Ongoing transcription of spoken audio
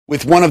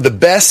With one of the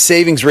best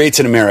savings rates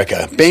in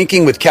America,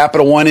 banking with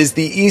Capital One is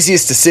the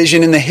easiest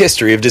decision in the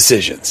history of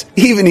decisions.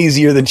 Even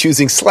easier than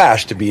choosing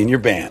Slash to be in your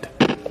band.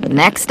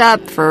 Next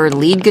up for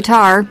lead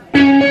guitar.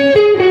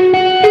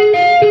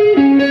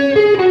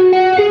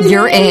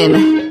 You're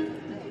in.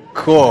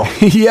 Cool.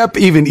 Yep,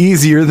 even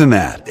easier than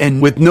that. And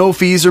with no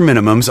fees or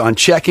minimums on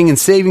checking and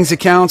savings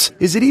accounts,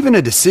 is it even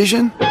a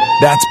decision?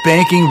 That's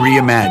banking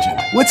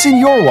reimagined. What's in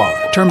your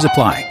wallet? Terms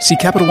apply. See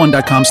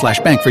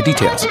CapitalOne.com/bank for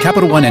details.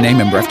 Capital One N.A.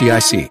 member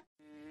FDIC.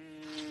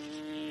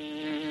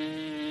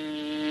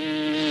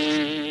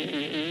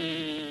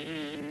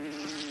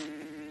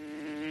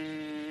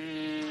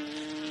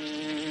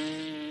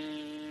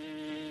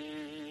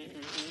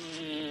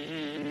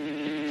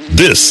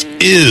 This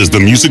is the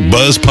Music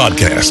Buzz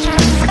Podcast.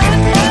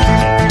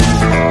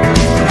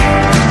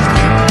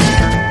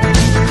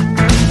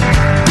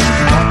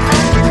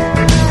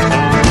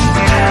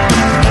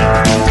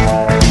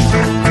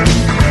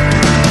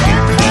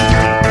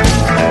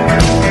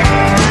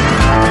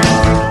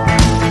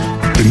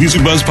 The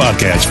Music Buzz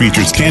Podcast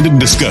features candid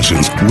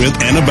discussions with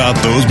and about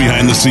those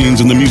behind the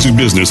scenes in the music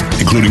business,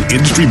 including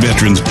industry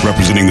veterans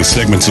representing the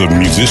segments of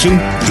musician,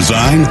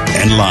 design,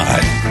 and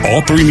live.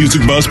 All three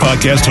Music Buzz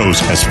Podcast hosts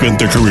have spent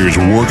their careers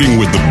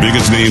working with the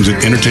biggest names in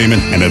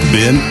entertainment and have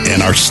been and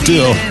are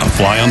still a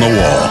fly on the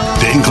wall.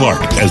 Dane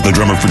Clark as the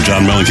drummer for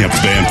John Mellencamp's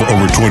band for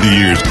over 20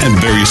 years and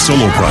various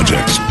solo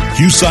projects.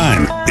 Hugh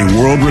Syme, a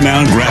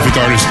world-renowned graphic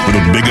artist for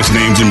the biggest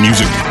names in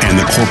music and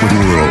the corporate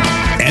world.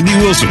 Andy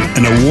Wilson,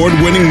 an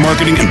award-winning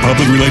marketing and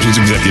public relations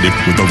executive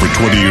with over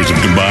 20 years of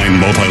combined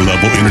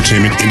multi-level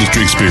entertainment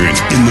industry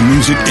experience in the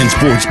music and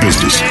sports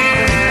business.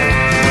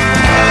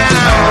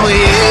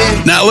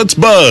 Now let's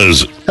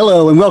buzz.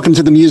 Hello and welcome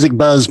to the Music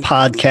Buzz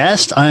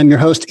Podcast. I'm your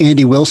host,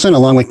 Andy Wilson,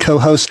 along with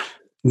co-host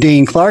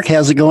Dane Clark.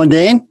 How's it going,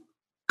 Dane?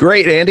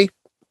 Great, Andy.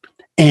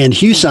 And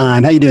Hugh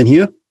Syme. How you doing,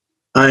 Hugh?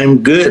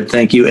 I'm good.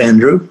 Thank you,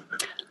 Andrew.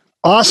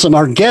 Awesome.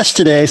 Our guest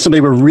today,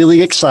 somebody we're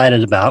really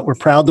excited about. We're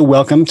proud to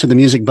welcome to the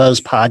Music Buzz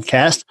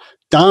Podcast,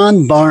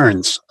 Don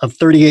Barnes of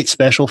 38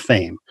 Special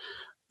fame.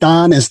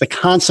 Don is the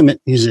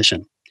consummate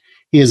musician.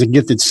 He is a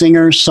gifted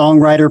singer,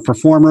 songwriter,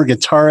 performer,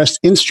 guitarist,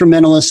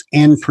 instrumentalist,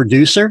 and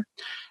producer.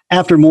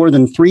 After more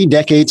than 3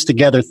 decades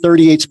together,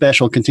 38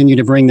 Special continue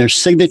to bring their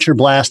signature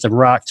blast of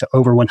rock to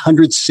over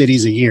 100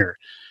 cities a year.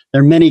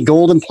 Their many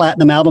gold and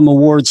platinum album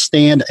awards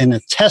stand in a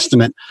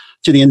testament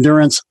to the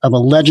endurance of a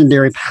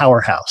legendary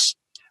powerhouse.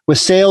 With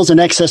sales in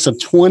excess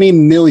of 20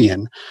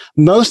 million,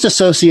 most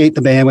associate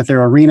the band with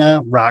their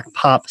arena, rock,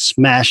 pop,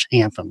 smash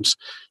anthems.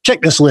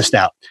 Check this list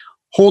out.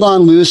 Hold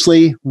On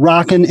Loosely,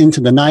 Rockin' Into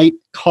the Night,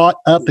 Caught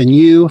Up in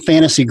You,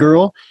 Fantasy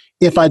Girl,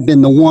 If I'd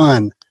Been the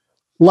One,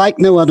 Like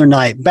No Other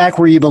Night, Back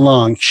Where You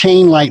Belong,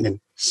 Chain Lightning,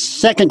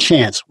 Second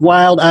Chance,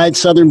 Wild Eyed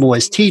Southern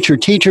Boys, Teacher,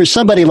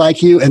 Somebody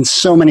Like You, and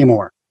so many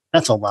more.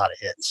 That's a lot of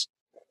hits.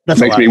 That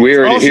makes me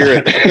weird to hear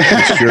it.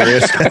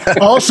 Curious.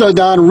 Also,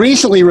 Don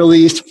recently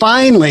released,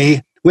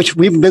 finally, which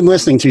we've been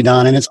listening to,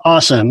 Don, and it's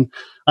awesome,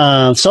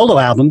 solo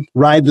album,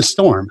 Ride the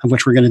Storm, of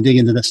which we're going to dig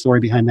into the story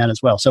behind that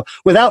as well. So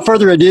without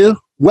further ado,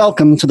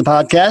 welcome to the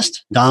podcast,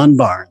 Don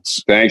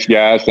Barnes. Thanks,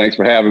 guys. Thanks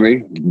for having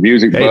me.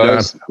 Music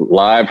Buzz,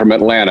 live from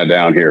Atlanta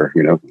down here,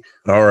 you know.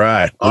 All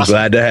right. Awesome. I'm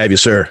glad to have you,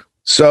 sir.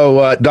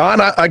 So,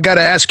 Don, I got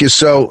to ask you,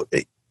 so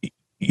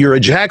you're a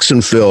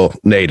Jacksonville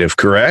native,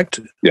 correct?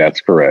 Yeah, that's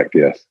correct,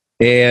 yes.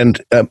 And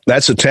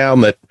that's a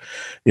town that,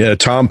 you know,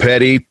 Tom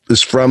Petty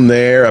is from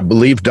there. I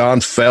believe Don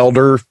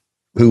Felder,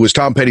 who was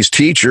Tom Petty's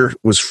teacher,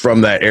 was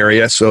from that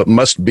area. So it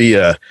must be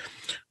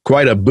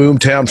quite a boom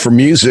town for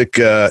music,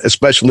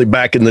 especially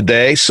back in the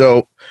day.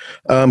 So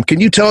can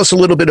you tell us a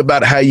little bit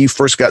about how you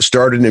first got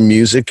started in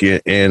music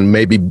and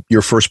maybe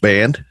your first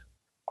band?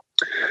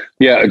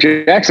 Yeah,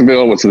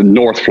 Jacksonville was in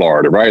North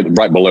Florida,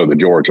 right below the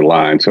Georgia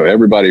line. So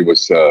everybody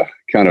was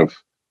kind of,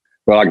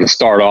 well, I can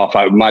start off.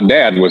 My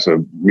dad was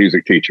a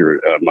music teacher,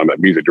 my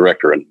music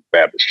director in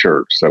Baptist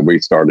church. So we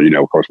started, you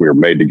know, of course, we were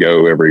made to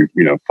go every,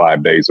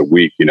 5 days a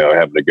week,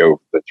 having to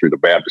go through the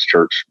Baptist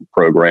church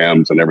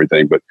programs and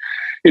everything. But,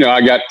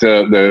 I got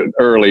the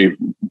early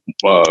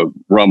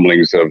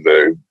rumblings of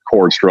the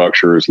chord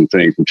structures and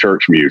things in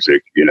church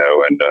music,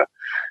 and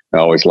I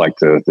always liked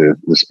the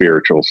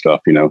spiritual stuff,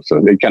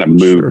 so it kind of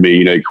moved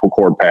me,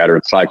 chord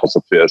patterns, cycles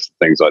of fifths,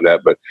 things like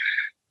that.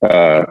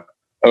 But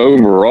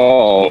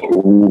overall,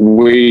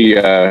 we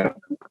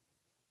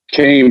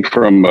came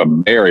from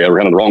an area, we're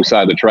on the wrong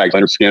side of the tracks.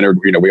 Leonard Skinner,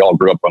 we all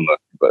grew up on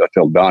I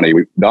tell Donnie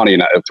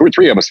and I,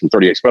 three of us from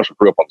 38 Special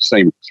grew up on the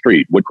same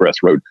street,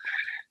 Woodcrest Road.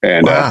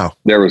 And wow.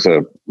 There was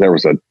a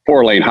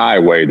 4-lane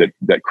highway that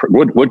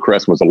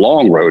Woodcrest was a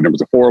long road. There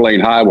was a 4-lane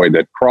highway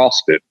that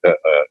crossed it.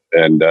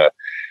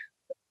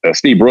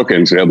 Steve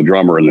Brookins, the other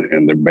drummer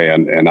in the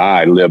band, and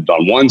I lived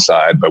on one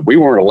side, but we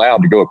weren't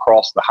allowed to go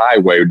across the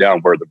highway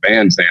down where the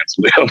Van Zants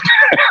lived.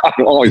 I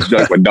always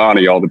joke with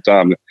Donnie all the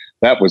time.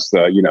 That was,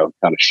 kind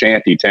of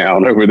shanty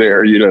town over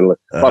there, a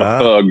lot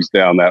of thugs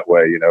down that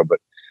way,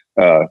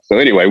 But so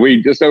anyway,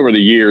 we just over the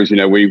years,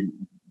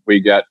 we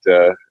got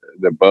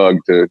the bug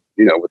to,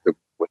 with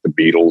the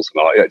Beatles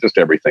and all, just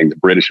everything, the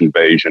British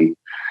invasion.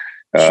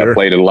 Sure.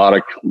 Played in a lot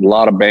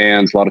of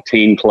bands, a lot of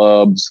teen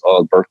clubs,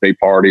 birthday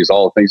parties,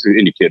 all the things that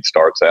any kid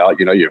starts out.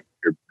 You know, you're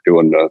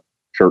doing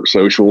church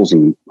socials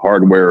and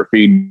hardware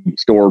feed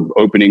store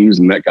openings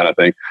and that kind of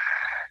thing.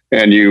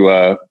 And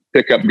you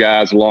pick up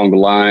guys along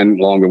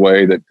the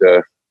way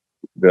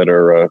that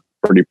are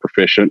pretty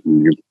proficient,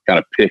 and you kind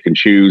of pick and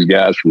choose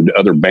guys from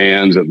other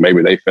bands that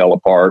maybe they fell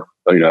apart,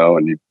 you know,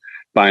 and you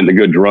find the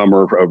good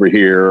drummer over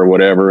here or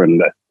whatever.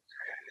 And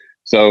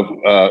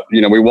so, you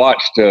know, we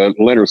watched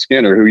Leonard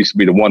Skinner, who used to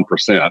be the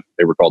 1%.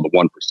 They were called the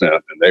 1%,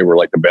 and they were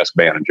like the best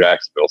band in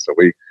Jacksonville. So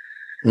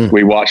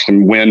we watched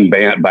them win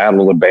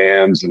Battle of the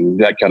Bands and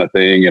that kind of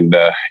thing. And,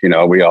 you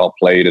know, we all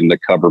played in the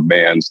cover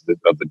bands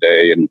of the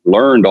day and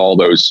learned all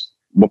those.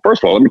 Well,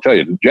 first of all, let me tell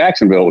you,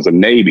 Jacksonville was a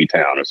Navy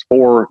town. There's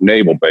 4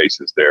 naval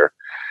bases there.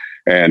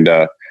 And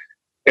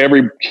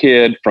every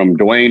kid from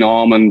Dwayne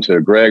Allman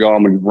to Greg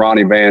Allman,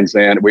 Ronnie Van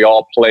Zandt, we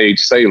all played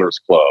sailors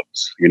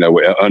clubs, you know,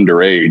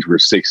 underage. We're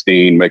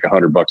 16, make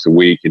 $100 a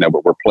week, you know,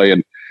 but we're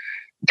playing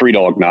Three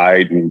Dog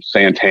Night and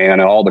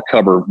Santana, all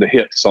the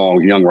hit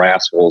songs, Young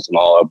Rascals and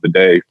all of the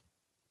day.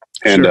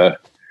 And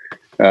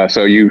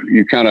so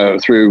you kind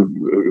of,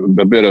 through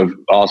a bit of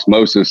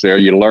osmosis there,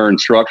 you learn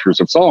structures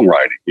of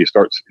songwriting. You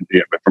start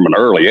from an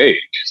early age.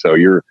 So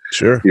you're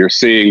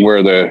seeing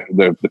where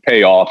the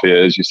payoff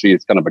is. You see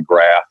it's kind of a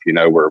graph, you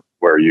know, where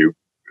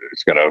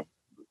it's going to,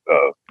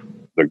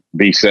 the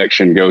B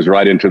section goes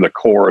right into the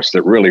chorus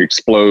that really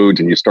explodes,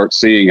 and you start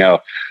seeing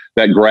how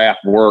that graph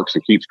works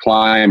and keeps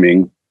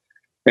climbing.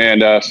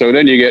 And so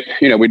then you get,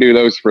 you know, we do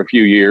those for a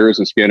few years,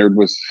 and Skinner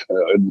was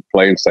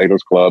playing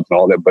sailors clubs and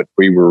all that, but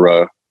we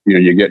were, you know,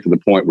 you get to the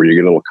point where you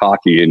get a little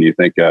cocky and you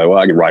think, well,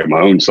 I can write my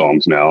own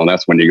songs now. And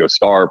that's when you go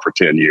starve for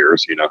 10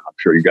 years. You know, I'm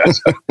sure you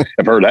guys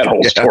have heard that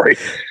whole story.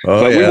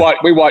 Oh,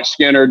 but we watched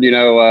Skinner, you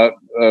know,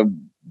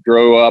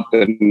 grow up,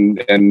 and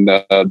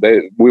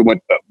we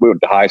went to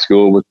high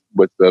school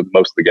with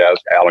most of the guys,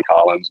 Alan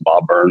Collins,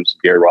 Bob Burns,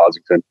 Gary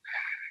Rosington.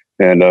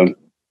 And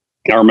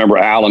I remember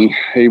Alan,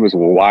 he was a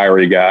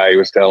wiry guy. He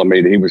was telling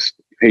me that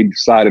he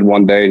decided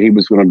one day he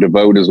was going to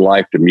devote his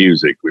life to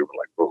music. We were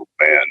like, oh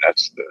man,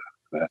 that's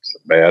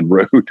a bad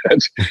road.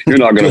 You're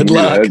not going to do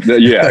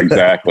that. Yeah,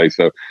 exactly.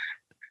 So,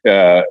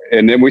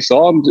 and then we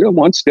saw them do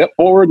one step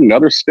forward,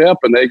 another step,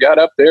 and they got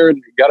up there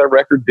and got a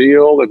record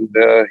deal. And,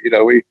 you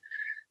know,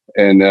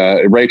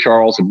 Ray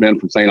Charles had been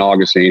from St.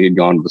 Augustine. He'd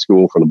gone to the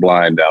school for the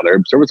blind down there.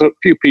 So there was a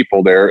few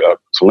people there.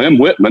 Slim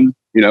Whitman,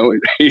 you know,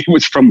 he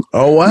was from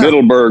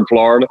Middleburg,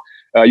 Florida.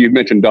 You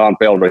mentioned Don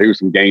Felder. He was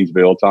from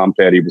Gainesville. Tom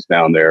Petty was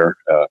down there.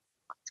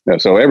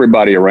 So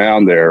everybody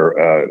around there,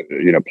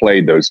 you know,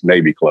 played those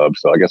Navy clubs.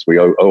 So I guess we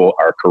owe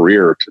our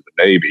career to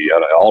the Navy,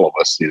 all of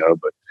us, you know.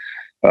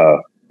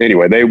 But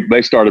anyway,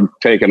 they started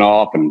taking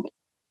off, and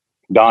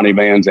Donnie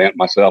Van Zandt,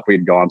 myself,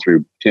 we'd gone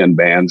through 10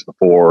 bands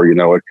before. You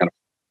know, it kind of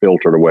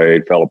filtered away,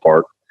 it fell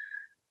apart,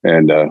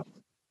 and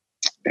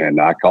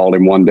I called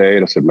him one day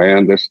and I said,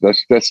 "Man,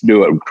 let's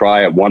do it.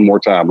 Try it one more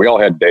time." We all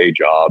had day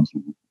jobs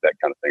and that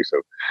kind of thing,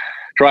 so.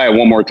 Try it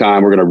one more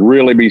time. We're going to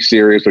really be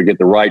serious. We'll get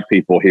the right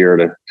people here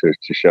to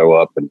show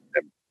up and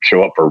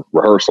show up for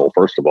rehearsal.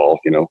 First of all,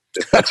 you know,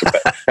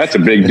 that's a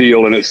big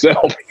deal in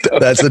itself.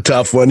 That's a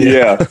tough one.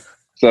 Yeah.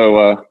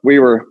 So we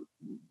were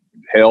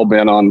hell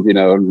bent on, you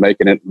know,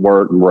 making it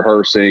work and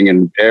rehearsing.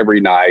 And every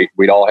night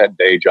we'd all had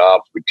day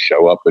jobs. We'd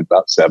show up at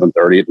about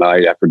 7:30 at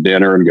night after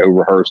dinner and go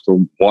rehearse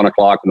till 1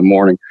 o'clock in the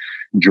morning,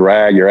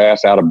 drag your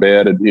ass out of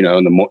bed, and, you know,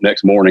 in the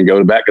next morning,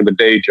 go back to the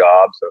day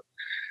job. So,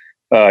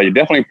 you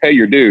definitely pay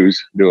your dues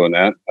doing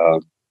that.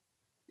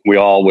 We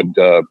all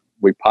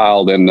we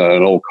piled in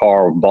an old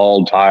car with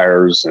bald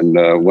tires and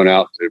went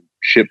out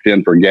shipped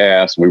in for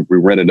gas. We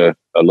rented a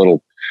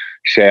little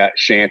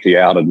shanty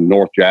out in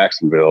North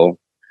Jacksonville.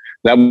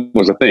 That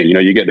was a thing. You know,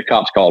 you get the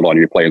cops called on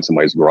you playing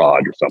somebody's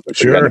garage or something.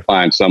 So you had to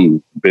find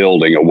some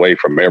building away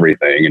from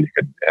everything, and you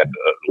could had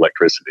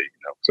electricity.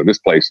 You know, so this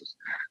place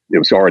it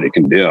was already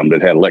condemned.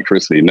 It had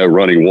electricity, no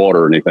running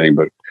water or anything,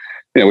 but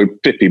you know, we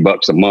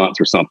 $50 a month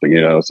or something,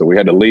 you know, so we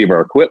had to leave our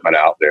equipment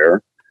out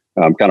there.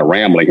 I'm kind of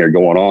rambling here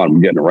going on.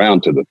 I'm getting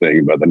around to the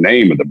thing, but the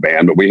name of the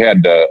band, but we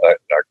had our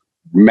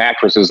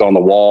mattresses on the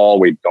wall.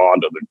 We'd gone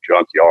to the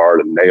junkyard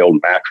and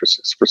nailed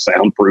mattresses for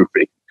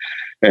soundproofing.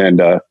 And,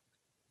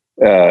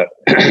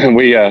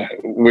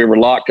 we were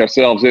locked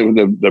ourselves in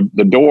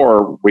the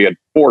door. We had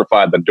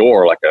fortified the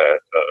door like a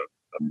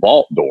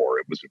vault door.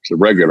 It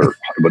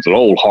was an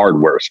old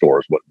hardware store,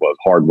 is what it was,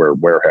 hardware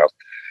warehouse.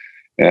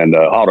 And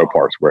auto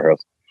parts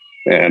warehouse.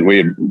 And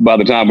by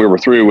the time we were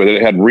through with it,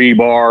 it had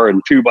rebar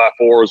and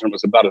 2x4s, and it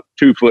was about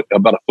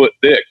a foot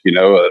thick, you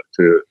know,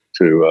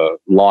 to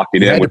lock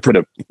it in.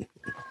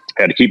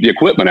 Had to keep the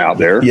equipment out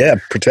there. Yeah,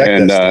 protect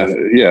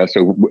and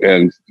so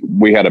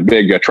we had a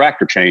big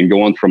tractor chain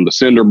going from the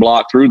cinder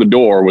block through the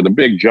door with a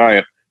big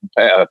giant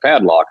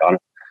padlock on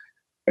it.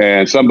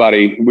 And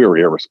we were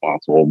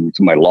irresponsible.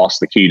 Somebody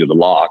lost the key to the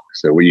lock,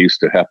 so we used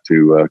to have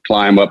to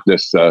climb up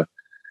this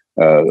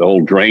the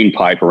old drain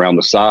pipe around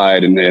the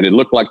side, and it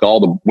looked like all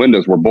the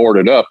windows were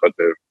boarded up, but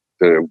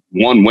the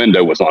one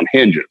window was on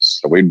hinges.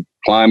 So we'd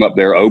climb up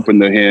there, open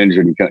the hinge,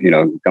 and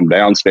come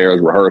downstairs,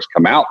 rehearse,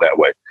 come out that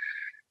way.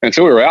 And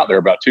so we were out there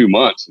about 2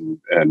 months,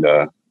 and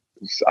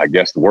I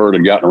guess the word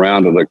had gotten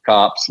around to the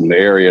cops in the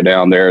area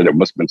down there. There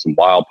must have been some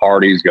wild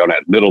parties going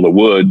at middle of the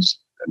woods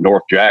in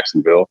North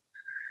Jacksonville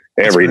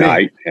every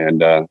night.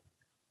 And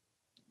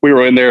we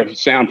were in there.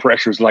 Sound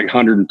pressure was like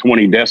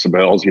 120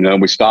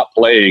 decibels. We stopped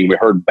playing. We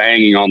heard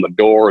banging on the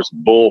doors,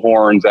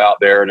 bullhorns out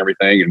there and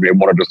everything. And they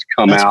wanted us to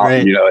come out.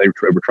 Great. And, they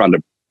were trying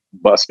to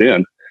bust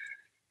in.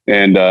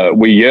 And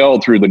we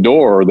yelled through the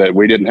door that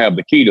we didn't have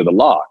the key to the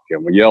lock.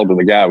 And we yelled to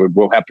the guy,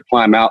 we'll have to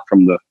climb out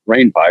from the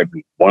rain pipe.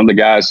 And one of the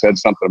guys said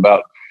something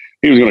about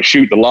he was going to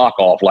shoot the lock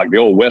off like the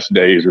old West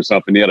days or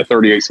something. He had a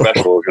 38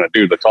 special, was going to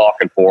do the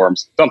talking for him,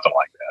 something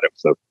like that.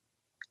 So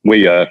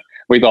we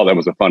thought that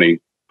was a funny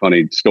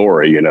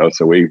story,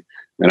 So we,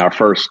 in our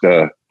first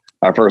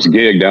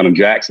gig down in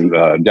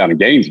down in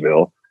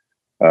Gainesville,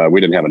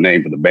 we didn't have a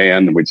name for the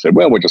band, and we'd said,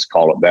 well, we'll just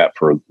call it that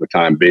for the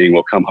time being.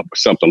 We'll come up with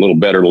something a little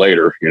better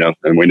later,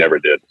 and we never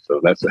did.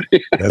 So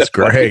that's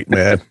great,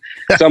 man.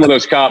 Some of the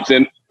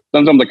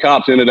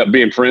cops ended up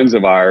being friends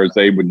of ours.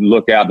 They would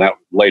look out, and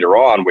later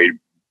on, we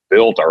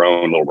built our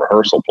own little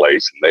rehearsal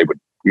place, and they would,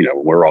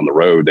 when we're on the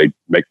road, they'd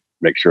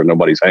make sure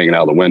nobody's hanging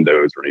out of the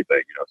windows or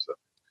anything, So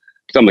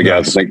some of the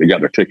guys think they got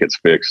their tickets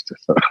fixed.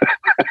 So.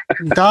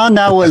 Don,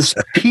 now was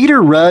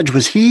Peter Rudge,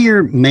 was he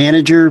your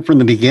manager from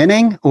the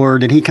beginning, or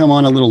did he come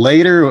on a little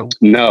later?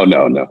 No.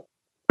 Now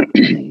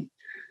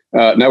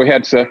we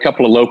had a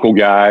couple of local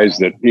guys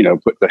that,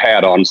 put the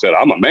hat on and said,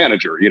 I'm a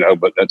manager,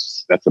 but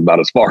that's about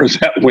as far as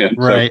that went.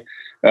 Right.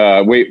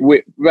 So,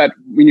 but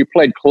when you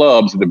played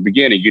clubs at the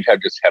beginning, you'd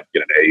just have to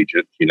get an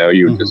agent,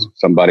 you would just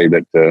somebody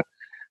that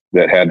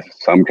had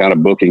some kind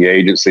of booking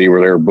agency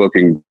where they were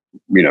booking,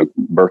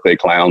 birthday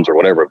clowns or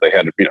whatever. If they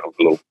had, a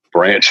little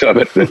branch of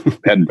it that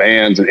had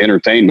bands and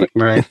entertainment.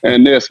 Right.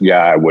 And this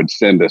guy would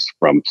send us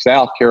from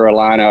South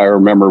Carolina. I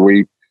remember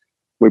we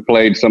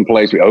played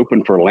someplace. We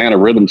opened for Atlanta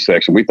Rhythm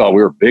Section. We thought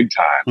we were big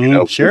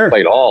time. Sure. We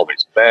played all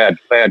these bad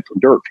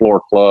dirt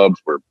floor clubs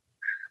where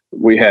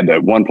we had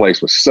one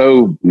place was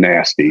so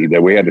nasty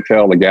that we had to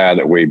tell the guy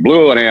that we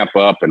blew an amp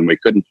up and we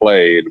couldn't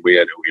play, and we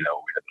had to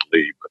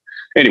leave. But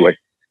anyway,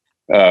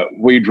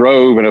 we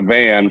drove in a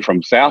van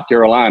from South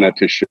Carolina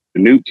to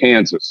Chanute,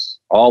 Kansas,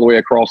 all the way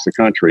across the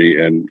country.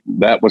 And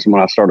that was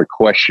when I started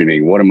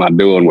questioning, what am I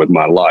doing with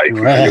my life?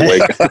 Right. I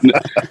wake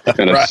up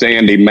in a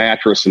sandy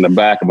mattress in the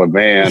back of a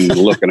van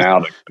looking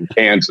out at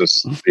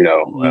Kansas,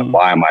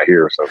 why am I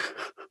here?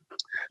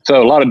 So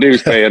a lot of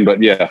dues paying,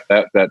 but yeah,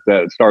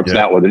 that starts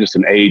out with just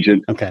an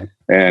agent. Okay.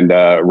 And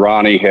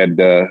Ronnie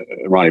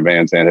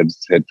Van Zandt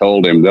had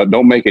told him,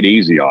 don't make it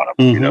easy on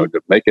him.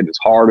 To make it as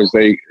hard as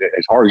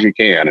you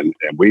can. And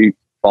we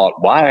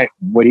thought, why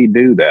would he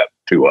do that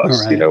to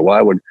us? Right.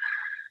 Why would?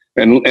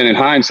 And in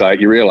hindsight,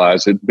 you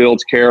realize it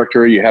builds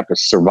character. You have to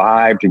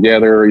survive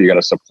together. You got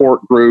a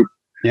support group.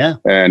 Yeah.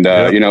 And,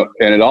 and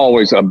it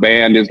always, a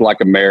band is like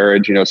a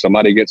marriage.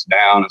 Somebody gets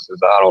down and says,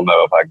 I don't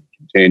know if I can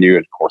continue.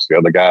 And of course, the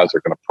other guys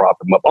are going to prop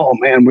them up. Oh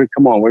man,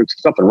 come on. We're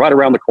something right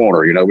around the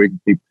corner. We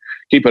can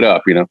keep it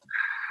up,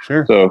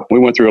 Sure. So we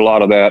went through a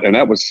lot of that, and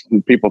that was,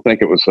 people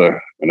think it was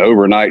an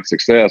overnight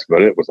success,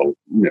 but it was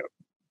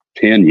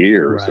 10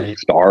 years of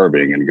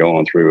starving and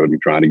going through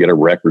and trying to get a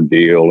record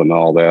deal and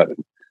all that.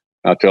 And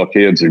I tell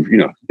kids, if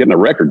getting a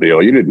record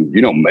deal,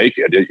 you don't make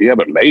it. You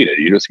haven't made it.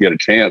 You just get a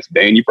chance.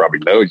 Dan, you probably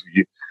know.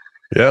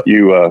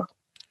 You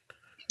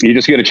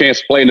just get a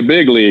chance to play in the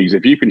big leagues.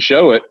 If you can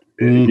show it,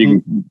 if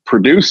you can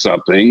produce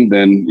something,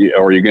 then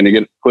or you're going to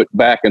get put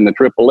back in the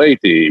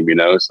AAA team.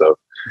 So.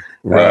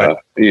 Right.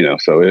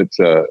 So it's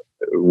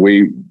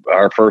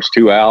our first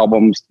two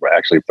albums,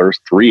 actually first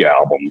three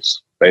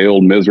albums,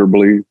 failed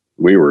miserably.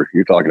 You're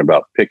talking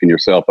about picking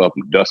yourself up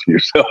and dusting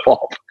yourself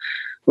off.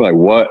 Like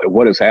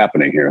what is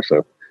happening here?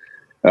 So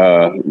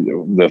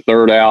the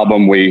third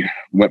album, we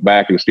went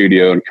back in the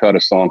studio and cut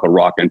a song called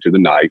Rock Into the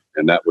Night,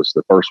 and that was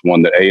the first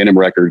one that A&M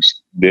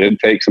Records did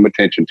take some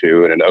attention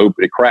to, and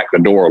it cracked the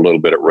door a little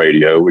bit at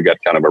radio. We got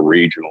kind of a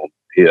regional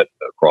hit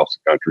across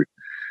the country.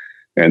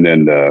 And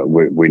then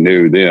we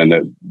knew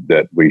then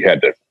that we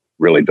had to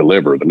really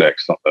deliver the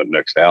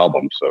next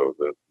album. So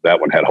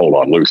that one had Hold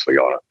On Loosely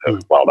on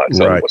it. While that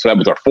so that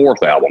was our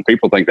fourth album.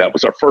 People think that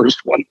was our first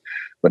one,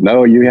 but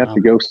no, you have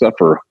to go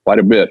suffer quite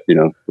a bit.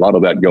 A lot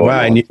of that going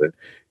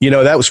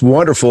on. That was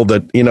wonderful.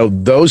 That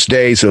those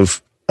days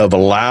of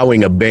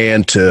allowing a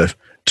band to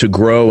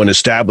grow and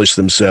establish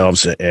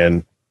themselves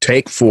and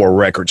take 4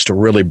 records to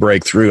really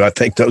break through. I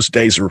think those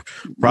days are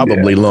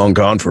probably long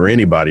gone for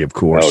anybody, of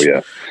course. Oh, yeah.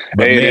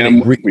 But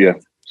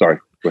Sorry,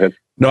 go ahead.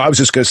 No, I was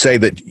just going to say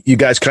that you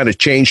guys kind of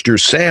changed your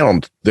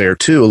sound there,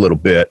 too, a little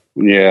bit.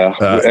 Yeah.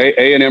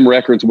 A&M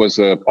Records was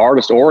an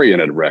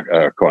artist-oriented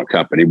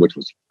company, which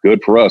was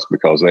good for us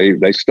because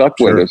they stuck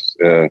with us.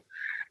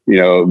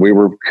 We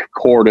were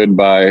courted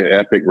by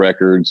Epic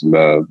Records and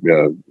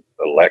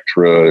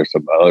Elektra,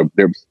 some other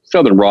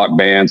Southern rock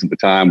bands at the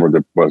time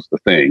was the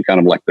thing, kind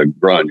of like the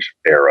grunge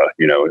era,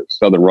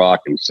 Southern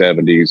rock in the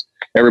 70s.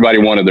 everybody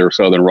wanted their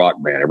Southern rock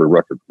band, every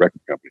record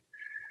company.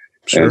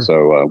 Sure. And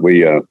so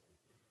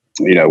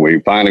we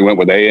finally went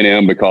with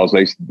A&M because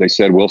they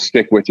said, we'll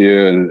stick with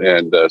you.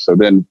 And so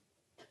then,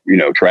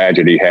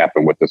 tragedy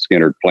happened with the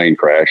Skinner plane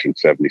crash in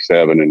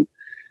 1977.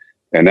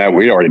 And that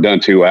we'd already done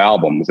 2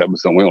 albums.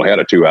 We only had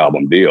a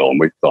 2-album deal. And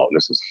we thought,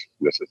 this is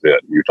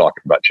it. You're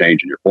talking about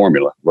changing your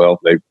formula. Well,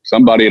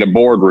 somebody in a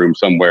boardroom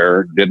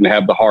somewhere didn't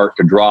have the heart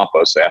to drop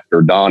us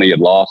after Donnie had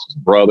lost his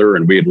brother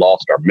and we had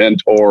lost our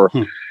mentor,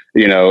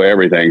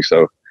 everything.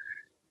 So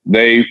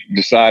they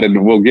decided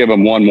we'll give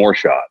them one more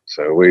shot.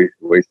 So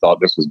we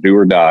thought this was do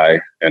or die.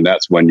 And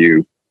that's when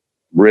you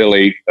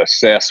really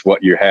assess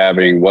what you're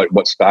having,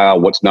 what style,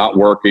 what's not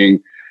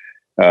working.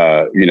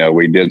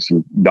 We did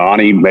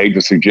Donnie made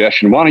the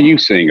suggestion, why don't you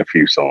sing a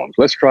few songs?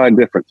 Let's try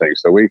different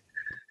things. So we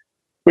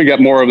got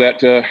more of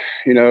that,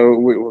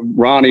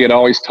 Ronnie had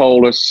always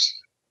told us,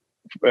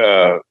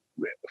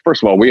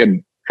 first of all, we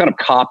had kind of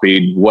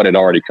copied what had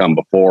already come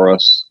before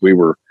us. We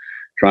were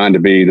trying to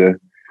be the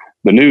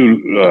new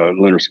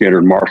Lynyrd Skynyrd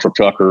and Marshall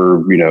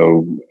Tucker,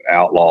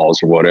 Outlaws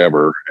or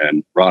whatever.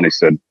 And Ronnie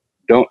said,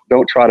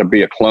 don't try to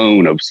be a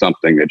clone of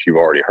something that you've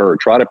already heard.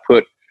 Try to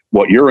put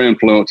what your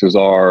influences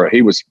are.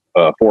 He was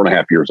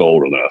 4.5 years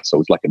older than us, so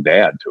it's like a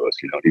dad to us.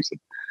 He said,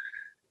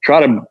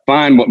 try to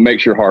find what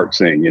makes your heart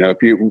sing.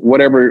 If you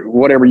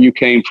whatever you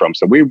came from.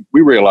 So we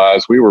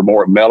realized we were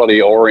more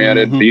melody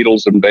oriented,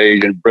 Beatles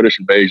invasion, British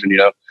invasion,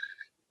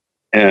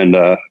 and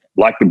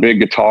like the big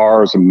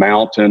guitars and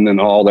Mountain and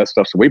all that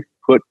stuff. So we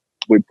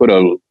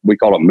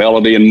call it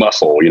melody and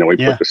muscle. We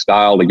put the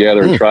style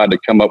together and tried to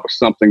come up with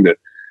something that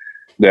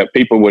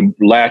people would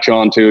latch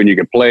onto and you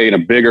could play in a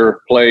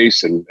bigger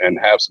place and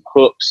have some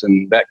hooks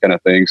and that kind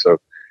of thing. So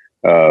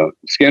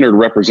Skynyrd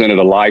represented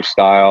a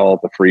lifestyle,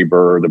 the free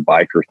bird, the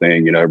biker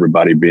thing,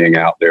 everybody being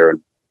out there,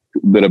 and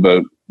a bit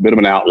of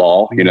an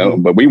outlaw,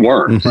 but we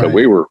weren't. So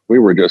we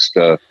were just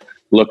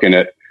looking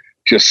at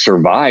just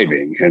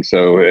surviving. And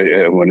so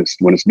when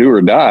it's do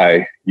or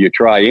die, you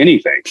try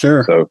anything.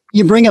 Sure. So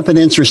you bring up an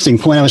interesting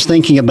point. I was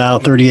thinking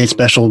about 38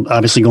 Special,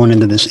 obviously going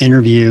into this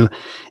interview,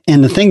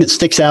 and the thing that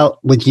sticks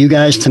out with you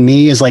guys to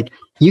me is like,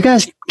 you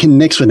guys can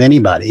mix with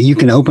anybody. You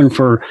can open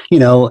for,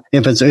 if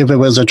it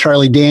was a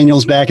Charlie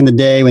Daniels back in the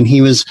day when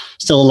he was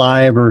still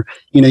alive, or,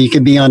 you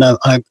could be on a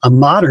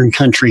modern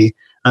country,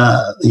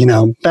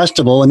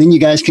 festival. And then you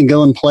guys can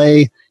go and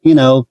play,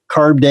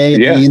 Carb Day at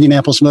the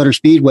Indianapolis Motor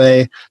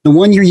Speedway. The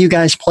one year you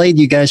guys played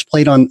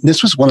on,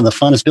 this was one of the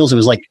funnest bills. It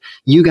was like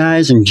you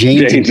guys and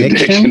James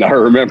Addiction. I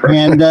remember.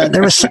 And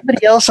there was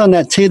somebody else on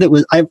that too that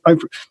was,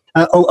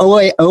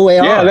 OAR.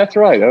 Yeah, that's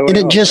right. OAR.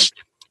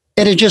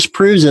 And it just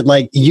proves that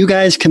like you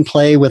guys can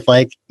play with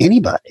like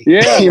anybody.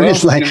 Yeah,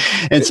 it's like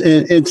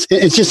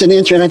it's just an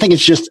intro, and I think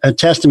it's just a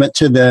testament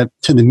to the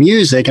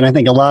music. And I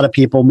think a lot of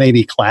people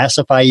maybe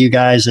classify you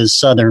guys as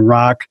Southern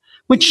rock,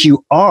 which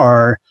you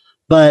are,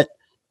 but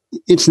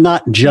it's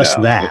not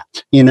just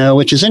that,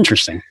 which is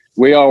interesting.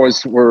 We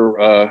always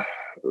were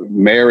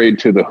married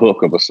to the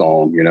hook of a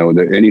song.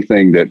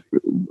 Anything that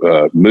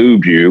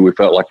moved you, we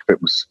felt like if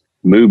it was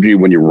moved you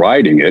when you're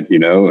writing it,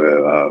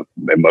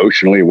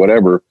 emotionally,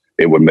 whatever,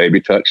 it would maybe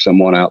touch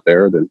someone out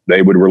there that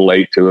they would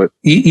relate to it.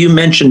 You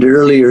mentioned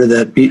earlier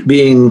that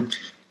being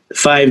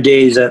 5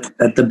 days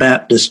at the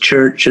Baptist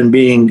church and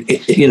being,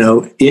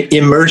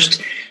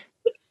 immersed.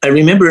 I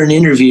remember an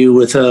interview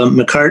with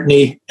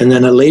McCartney and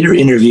then a later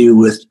interview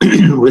with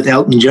with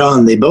Elton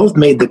John. They both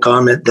made the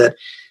comment that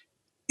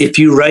if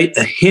you write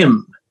a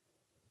hymn,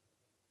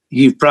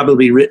 you've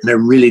probably written a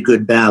really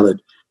good ballad,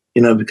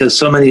 because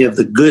so many of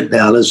the good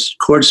ballads,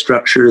 chord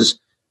structures,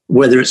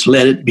 whether it's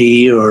Let It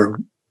Be or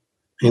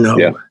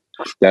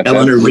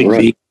Eleanor Rigby.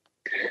 Right.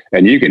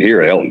 And you can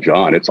hear Elton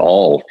John. It's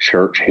all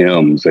church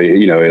hymns. That's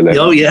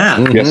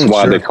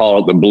why they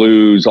call it the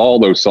blues. All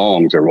those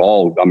songs are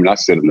all, I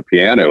sit on the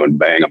piano and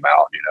bang them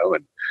out,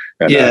 and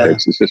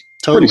it's just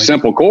pretty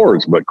simple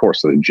chords, but of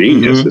course the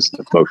genius is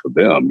to both of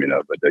them,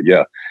 but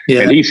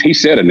And he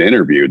said in the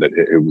interview that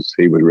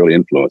he was really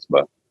influenced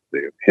by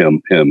the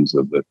hymns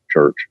of the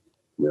church.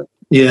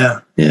 Yeah.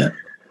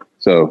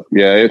 So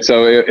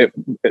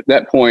at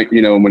that point,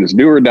 when it's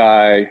do or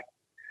die,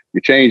 you're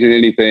changing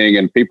anything,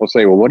 and people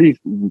say, well,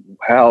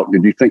 how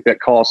did you think that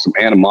caused some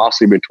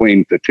animosity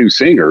between the two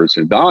singers?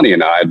 And Donnie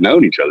and I had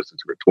known each other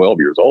since we were 12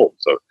 years old.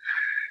 So,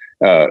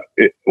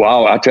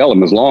 I tell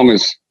them, as long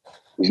as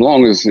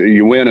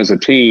you win as a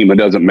team, it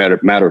doesn't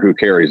matter who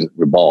carries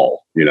the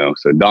ball,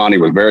 So Donnie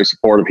was very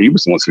supportive. He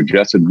was the one who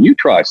suggested you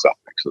try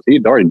something. So he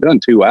had already done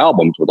 2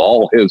 albums with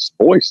all his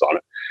voice on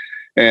it.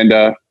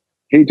 And,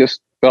 he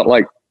just felt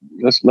like,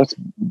 let's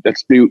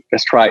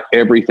try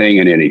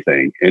everything and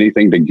anything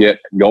to get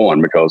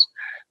going, because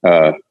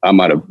I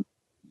might have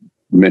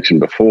mentioned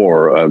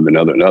before in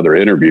other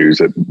interviews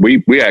that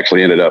we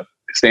actually ended up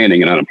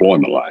standing in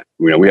unemployment line.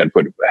 We had to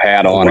put a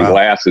hat on and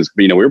glasses.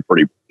 We were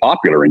pretty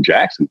popular in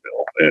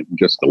Jacksonville, and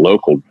just the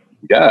local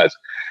guys.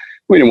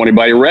 We didn't want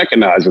anybody to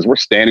recognize us. We're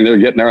standing there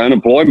getting our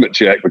unemployment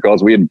check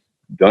because we had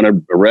done a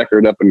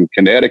record up in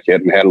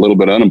Connecticut and had a little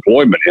bit of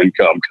unemployment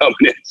income coming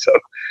in. So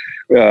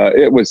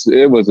it was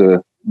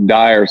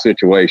dire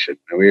situation.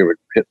 And we would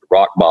hit the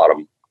rock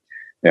bottom.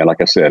 And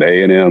like I said,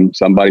 A&M,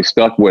 somebody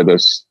stuck with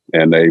us,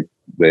 and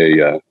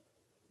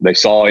they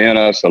saw in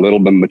us a little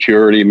bit of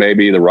maturity.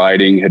 Maybe the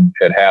writing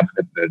had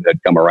happened,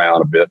 had come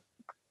around a bit.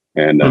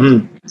 And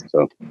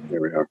so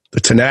here we are.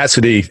 The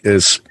tenacity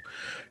is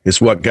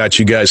what got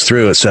you guys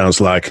through, it sounds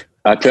like.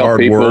 I tell hard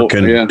people, work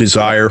and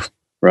desire.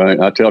 Right.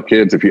 I tell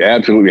kids, if you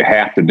absolutely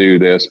have to do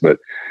this, but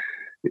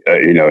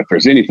if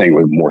there's anything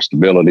with more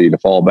stability to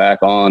fall back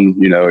on,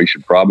 you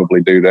should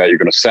probably do that. You're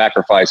going to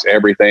sacrifice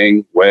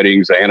everything,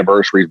 weddings,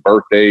 anniversaries,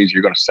 birthdays.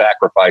 You're going to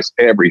sacrifice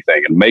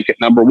everything and make it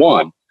number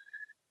one.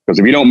 Because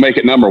if you don't make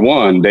it number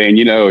one, Dan,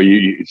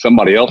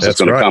 somebody else is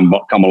going to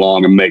come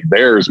along and make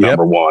theirs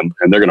number one,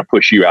 and they're going to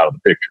push you out of the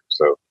picture.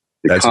 So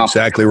that's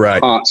exactly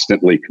right.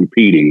 Constantly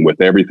competing with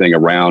everything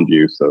around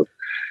you. So,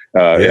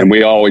 and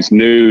we always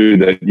knew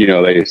that,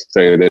 they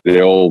say that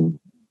the old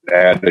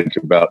adage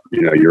about,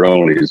 you're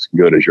only as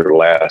good as your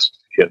last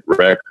hit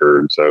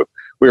record. So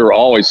we were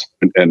always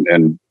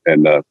and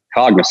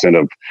cognizant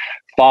of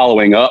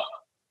following up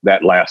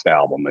that last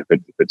album.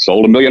 If it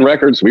sold 1 million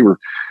records, we were,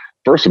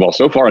 first of all,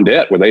 so far in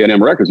debt with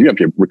A&M Records, you have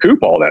to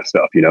recoup all that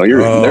stuff.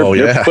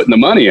 They're putting the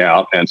money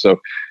out. And so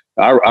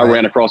I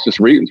ran across just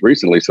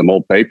recently some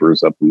old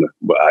papers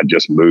I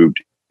just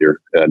moved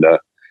here. And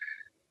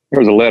there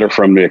was a letter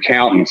from the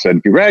accountant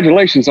said,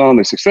 "Congratulations on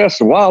the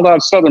success of Wild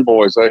Eyed Southern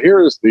Boys. Here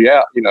is the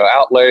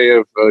outlay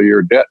of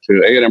your debt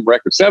to A&M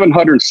Records,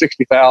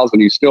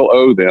 $760,000. You still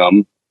owe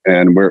them."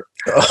 And we're,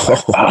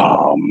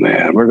 oh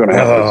man, we're going to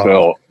have to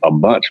sell a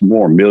bunch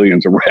more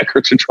millions of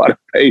records to try to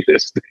pay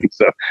this thing.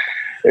 So,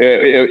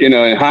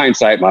 in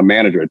hindsight, my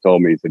manager had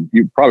told me, he said,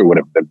 you probably would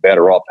have been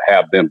better off to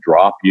have them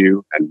drop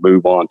you and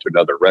move on to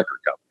another record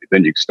company.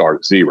 Then you start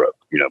at zero,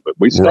 but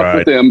we stuck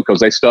with them because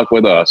they stuck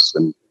with us,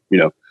 and,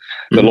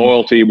 the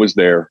loyalty was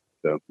there.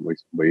 So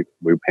we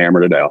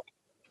hammered it out.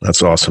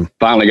 That's awesome.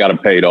 Finally got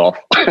it paid off.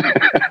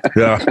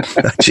 Yeah.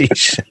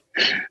 Jeez.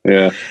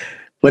 Yeah.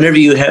 Whenever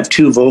you have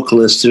two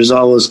vocalists, there's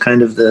always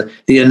kind of the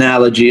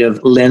analogy of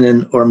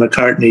Lennon or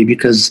McCartney,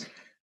 because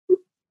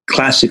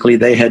classically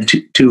they had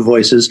two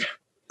voices.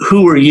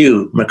 Who were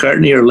you,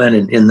 McCartney or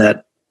Lennon, in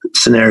that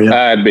scenario?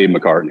 I'd be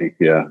McCartney.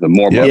 Yeah, the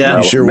more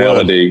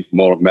melody,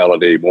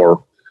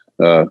 more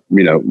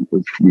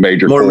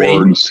major more chords.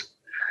 Range.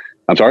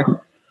 I'm sorry.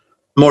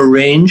 More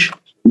range.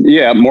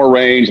 Yeah, more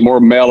range, more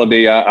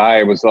melody.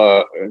 I was,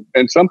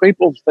 and some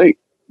people think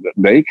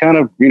they kind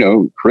of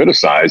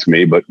criticize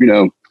me, but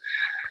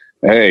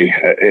hey,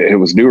 it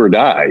was do or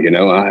die.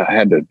 I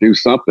had to do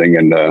something,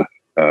 and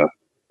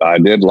I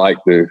did like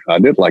the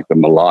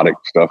melodic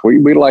stuff.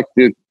 We liked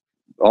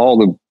all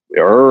the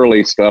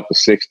early stuff, the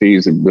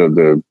 '60s,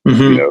 the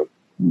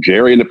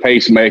Jerry and the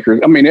Pacemakers.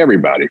 I mean,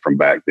 everybody from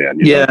back then.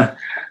 You know?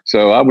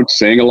 So I would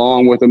sing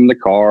along with them in the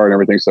car and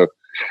everything. So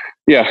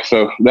yeah,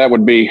 so that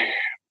would be.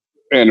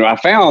 And I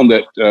found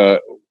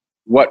that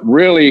what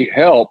really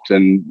helped,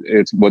 and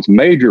was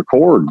major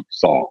chord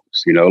songs.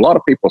 A lot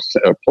of people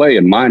play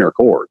in minor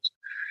chords.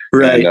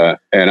 Right.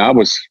 And I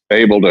was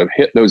able to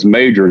hit those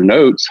major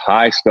notes,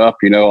 high stuff.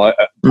 Hold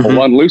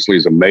On Loosely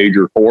is a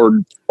major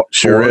chord.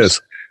 Sure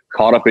is.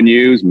 Caught Up in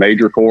You's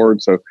major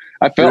chord. So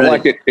I felt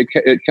like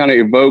it kind of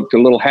evoked a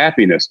little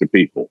happiness to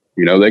people.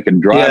 They could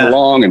drive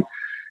along, and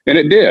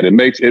it did.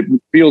 It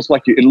feels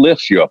like it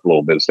lifts you up a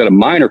little bit, instead of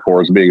minor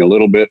chords being a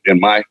little bit, in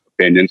my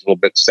opinion, a little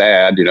bit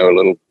sad, a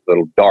little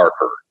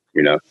darker,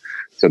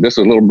 So this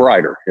is a little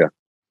brighter. Yeah.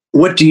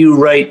 What do you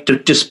write,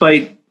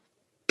 despite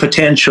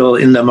potential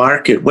in the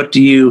market? What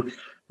do you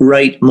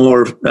write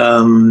more?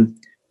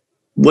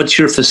 What's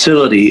your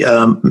facility?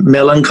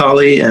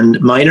 Melancholy and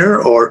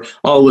minor, or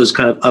always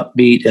kind of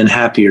upbeat and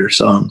happier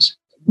songs?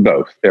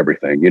 Both,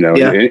 everything.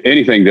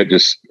 Anything that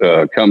just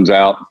comes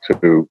out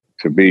to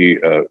be.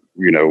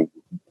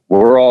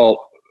 We're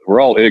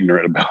all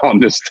ignorant about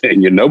this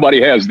thing, and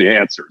nobody has the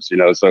answers.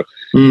 So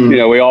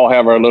we all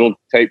have our little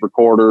tape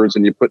recorders,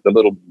 and you put the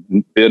little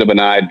bit of an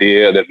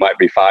idea that might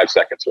be 5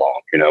 seconds long.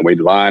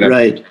 We'd line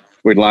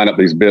up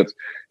these bits,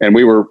 and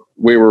we were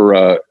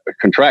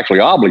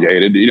contractually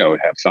obligated, to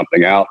have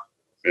something out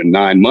in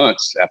 9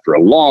 months after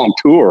a long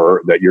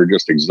tour that you're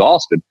just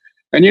exhausted,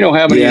 and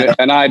having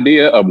an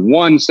idea of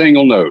one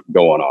single note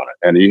going on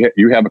it, and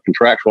you have a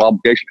contractual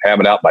obligation to have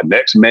it out by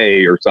next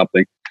May or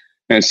something,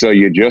 and so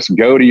you just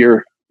go to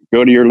your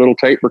little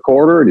tape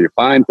recorder, and you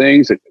find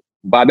things that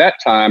by that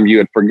time you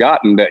had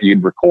forgotten that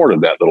you'd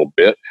recorded that little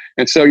bit,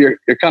 and so you're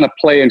kind of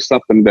playing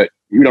something that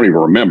you don't even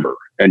remember.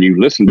 And you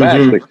listen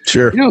back,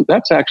 sure.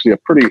 That's actually a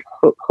pretty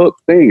hook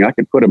thing. I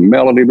could put a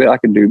melody there. I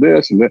could do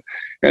this and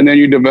then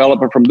you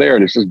develop it from there.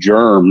 And it's just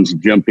germs.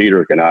 Jim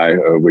Peterick and I,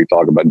 we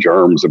talk about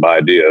germs of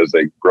ideas.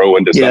 They grow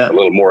into something a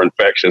little more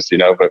infectious,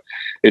 but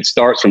it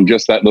starts from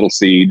just that little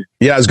seed.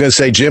 Yeah, I was going to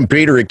say Jim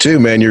Peterick too,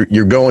 man.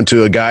 You're going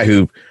to a guy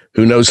who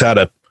knows how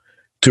to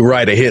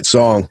write a hit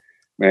song.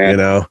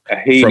 Man,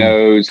 he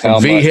knows how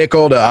from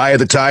Vehicle to Eye of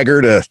the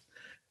Tiger to,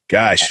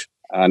 gosh.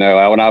 I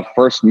know. When I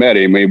first met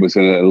him, he was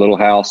in a little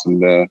house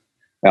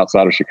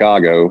outside of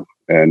Chicago.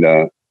 And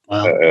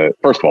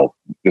first of all,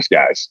 this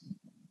guy's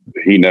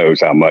he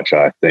knows how much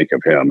I think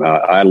of him.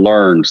 I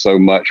learned so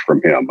much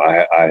from him.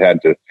 I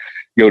had to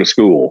go to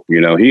school. You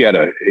know, he had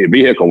a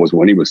vehicle was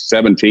when he was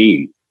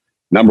 17,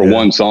 number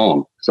one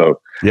song. So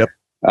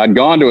I'd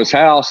gone to his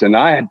house and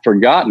I had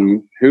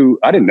forgotten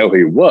I didn't know who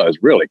he was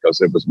really,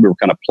 because we were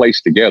kind of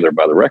placed together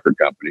by the record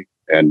company.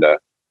 And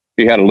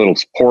he had a little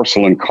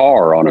porcelain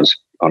car on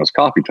his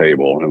coffee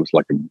table, and it was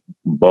like a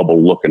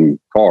bubble looking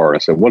car. I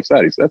said, "What's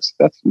that?" He said,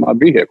 "That's my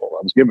vehicle.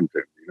 I was given to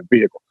me, a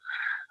vehicle."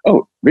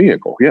 Oh,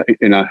 vehicle. Yeah.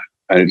 And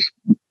it just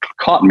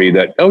caught me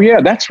that, oh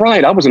yeah, that's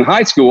right. I was in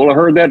high school. I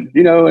heard that,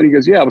 you know, and he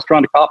goes, yeah, I was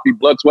trying to copy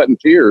Blood, Sweat and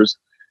Tears,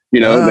 you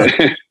know,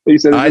 he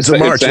said, Ides of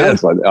March,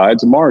 like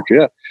Ides of March.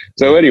 Yeah.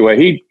 So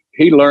anyway,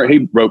 he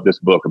wrote this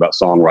book about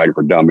songwriting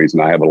for dummies.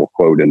 And I have a little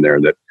quote in there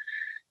that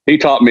he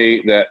taught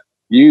me that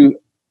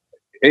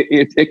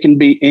it can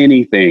be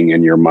anything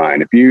in your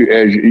mind. If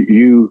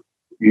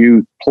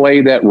you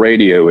play that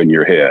radio in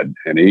your head,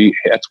 and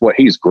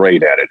he's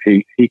great at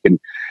it. He can,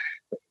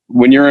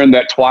 when you're in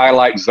that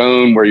twilight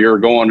zone where you're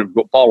going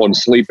to fall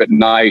asleep at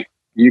night,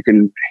 you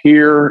can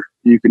hear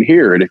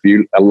it if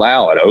you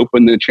allow it.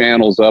 Open the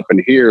channels up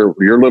and hear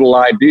your little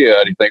idea,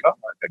 and you think, oh,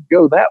 I could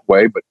go that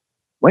way, but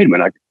wait a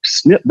minute, I could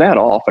snip that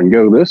off and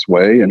go this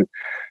way, and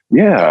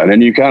and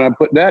then you kind of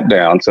put that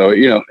down. So,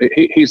 you know,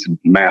 he's a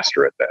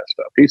master at that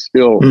stuff. He's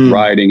still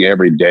writing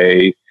every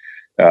day.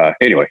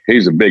 Anyway,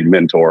 he's a big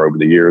mentor over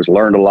the years.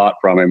 Learned a lot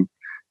from him,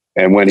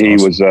 and when he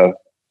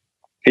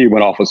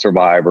went off of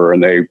Survivor,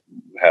 and they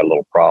had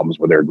little problems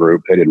with their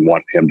group. They didn't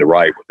want him to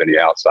write with any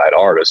outside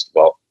artist.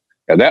 Well,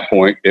 at that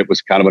point, it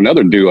was kind of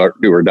another do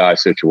or die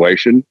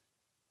situation,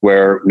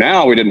 where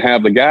now we didn't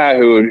have the guy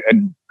who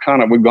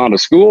we'd gone to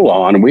school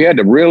on, and we had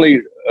to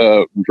really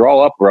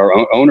draw up our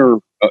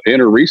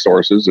inner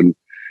resources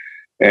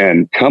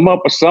and come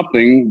up with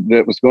something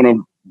that was going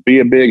to be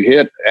a big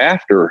hit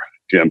after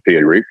Jim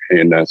Petrie.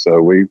 And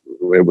so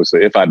it was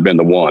If I'd Been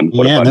the One.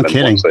 What if I'd been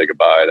the one to say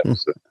goodbye?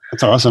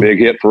 That's awesome. Big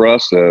hit for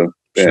us.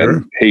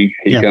 And he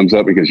comes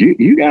up because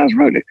you guys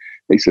wrote it.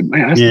 He said,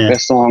 "Man, that's the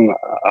best song.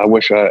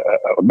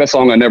 Best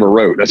song I never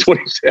wrote." That's what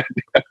he said.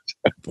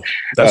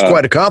 That's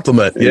quite a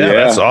compliment. Yeah,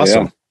 that's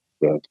awesome.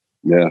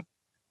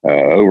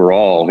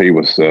 Overall, he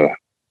was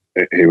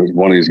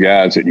one of these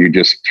guys that you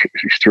just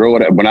throw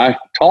it at. When I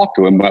talked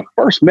to him, when I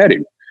first met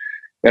him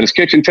at his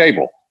kitchen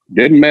table,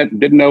 didn't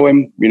know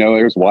him. You know,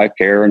 his wife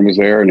Karen was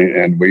there,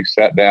 and we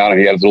sat down, and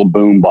he had his little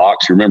boom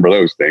box. You remember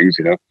those things,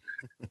 you know?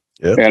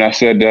 Yep. And I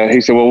said, he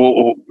said,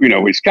 well, you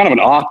know, it's kind of an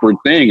awkward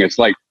thing. It's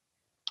like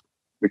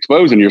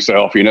exposing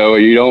yourself, you know,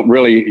 you don't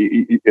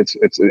really, it's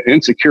an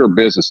insecure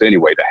business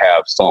anyway to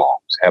have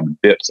songs, have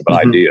bits of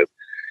ideas.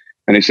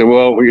 And he said,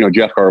 well, you know,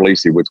 Jeff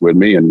Carlisi was with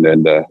me, and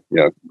you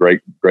know,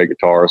 great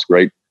guitarist,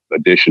 great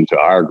addition to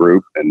our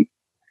group. And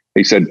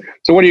he said,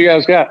 so what do you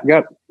guys got,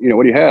 you know,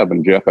 what do you have?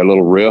 And Jeff had a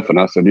little riff. And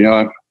I said, you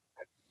know,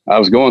 I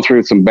was going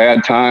through some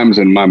bad times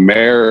in my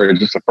marriage.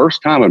 Just the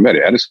first time I met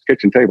him at his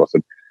kitchen table. I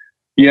said,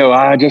 you know,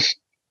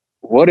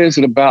 what is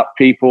it about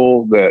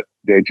people that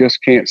they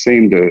just can't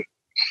seem to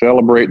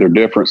celebrate their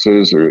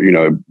differences, or, you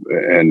know,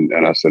 and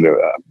I said,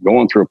 I'm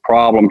going through a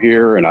problem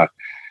here. And I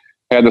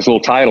had this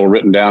little title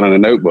written down in a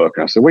notebook.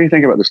 And I said, what do you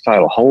think about this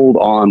title? Hold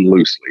On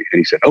Loosely. And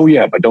he said, oh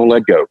yeah, but don't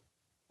let go.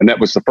 And that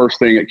was the first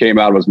thing that came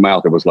out of his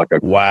mouth. It was like a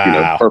you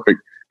know,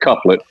 perfect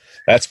couplet.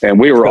 And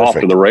we were off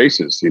to the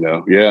races, you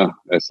know? Yeah.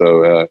 And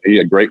so he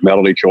had great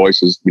melody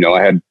choices. You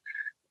know,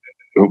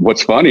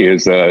 what's funny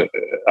is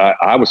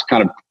I was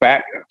kind of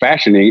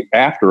fashioning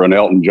after an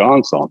Elton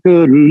John song,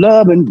 Good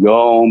Lovin'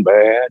 Gone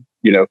Bad,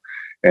 you know,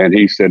 and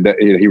he said that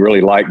he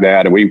really liked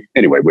that. And we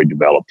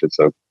developed it.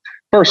 So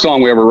first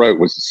song we ever wrote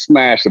was a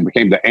smash that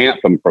became the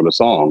anthem for the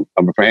song,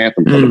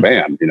 anthem for the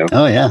band, you know.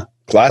 Oh, yeah.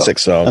 Classic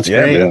song. That's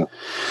great. Yeah.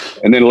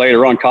 And then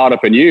later on, Caught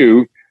Up in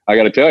You, I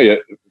got to tell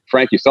you,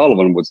 Frankie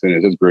Sullivan was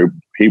in his group.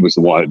 He was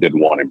the one that didn't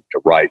want him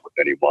to write with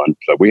anyone.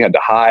 So we had to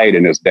hide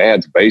in his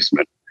dad's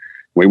basement.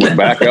 We went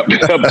back up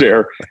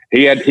there.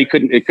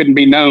 It couldn't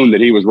be known that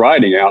he was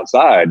writing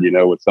outside, you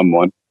know, with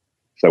someone.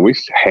 So we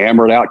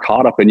hammered out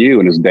Caught Up in You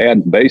in his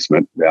dad's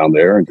basement down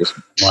there, and just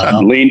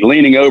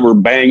leaning over,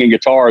 banging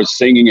guitars,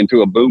 singing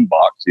into a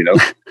boombox, you know.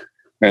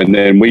 And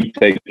then we'd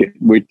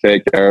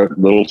take our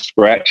little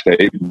scratch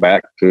tape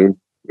back to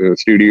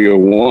Studio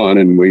One,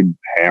 and we'd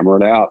hammer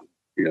it out,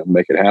 you know,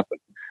 make it happen.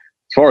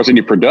 As far as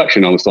any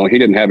production on the song, he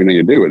didn't have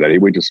anything to do with that.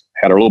 We just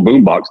had our little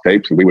boombox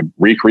tapes, and we would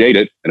recreate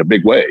it in a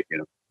big way, you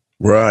know.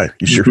 Right.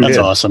 You sure That's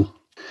awesome.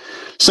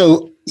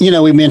 So, you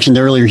know, we mentioned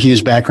earlier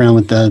Hugh's background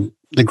with the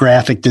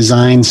graphic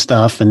design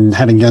stuff and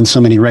having done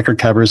so many record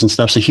covers and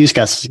stuff. So Hugh's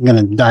going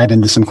to dive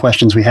into some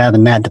questions we have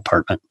in that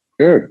department.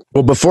 Sure.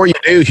 Well, before you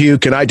do, Hugh,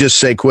 can I just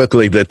say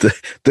quickly that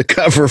the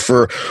cover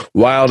for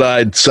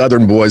Wild-Eyed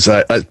Southern Boys,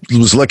 I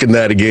was looking at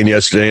that again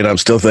yesterday, and I'm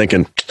still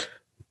thinking,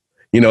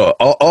 you know,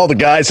 all the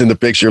guys in the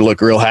picture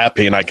look real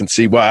happy, and I can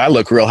see why I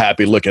look real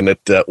happy looking at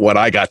what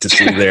I got to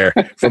see there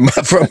from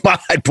my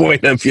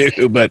point of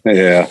view. But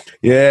yeah,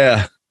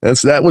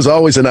 that was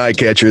always an eye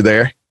catcher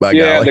there. By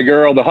golly. The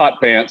girl, the hot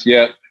pants.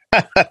 Yeah.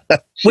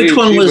 Which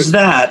one was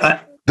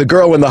that? The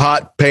girl in the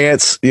hot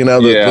pants, the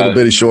little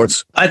bitty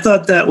shorts. I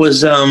thought that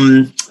was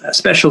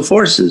Special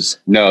Forces.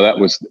 No, that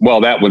was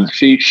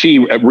she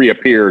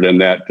reappeared in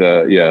that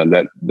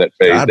that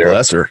phase. God there.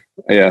 Bless her.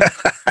 Yeah.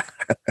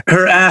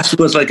 Her ass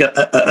was like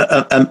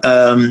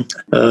I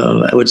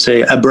would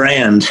say a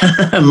brand,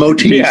 a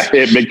motif. Yeah,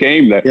 it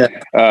became that.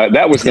 Yeah.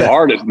 That was the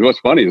artist. What's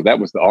funny is that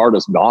was the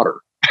artist's daughter.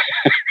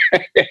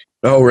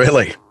 Oh,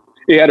 really?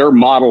 He had her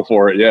model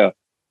for it. Yeah.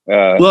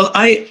 Well,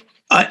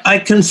 I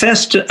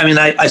confess to,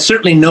 I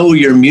certainly know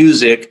your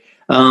music.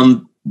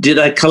 Did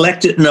I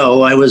collect it?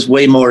 No, I was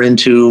way more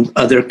into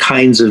other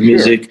kinds of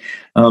music.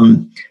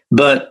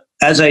 But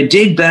as I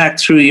dig back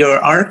through your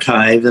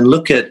archive and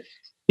look at,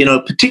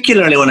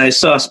 particularly when I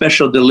saw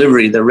Special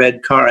Delivery, the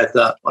red car, I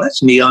thought, well,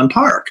 that's Neon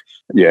Park.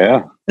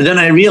 Yeah. And then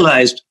I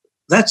realized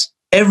that's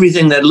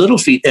everything that Little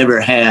Feat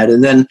ever had.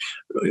 And then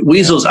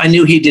Weasels, I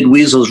knew he did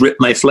Weasels Rip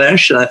My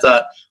Flesh. And I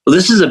thought, well,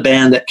 this is a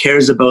band that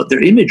cares about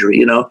their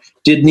imagery.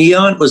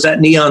 Was that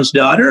Neon's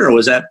daughter or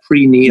was that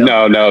pre-Neon?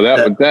 No,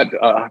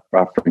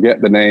 I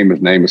forget the name. His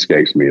name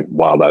escapes me.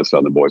 Wild Eyed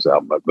Southern Boys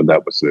album, but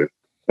that was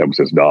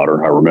his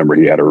daughter. I remember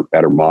he had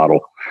her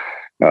model.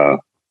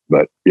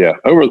 But yeah,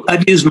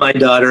 I've used my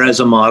daughter as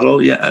a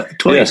model. Yeah,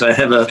 twice.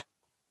 Yeah.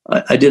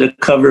 I did a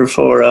cover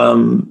for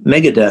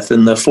Megadeth,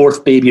 and the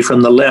fourth baby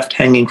from the left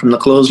hanging from the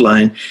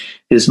clothesline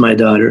is my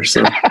daughter.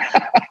 So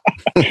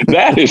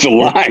that is a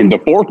line. The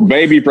fourth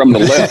baby from the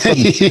left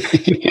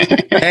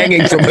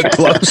hanging from the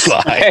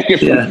clothesline.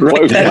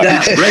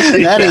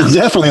 That is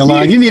definitely a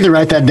line. You need to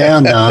write that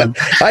down, Don.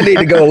 I need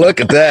to go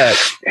look at that.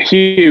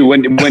 Hugh,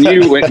 when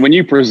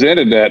you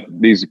presented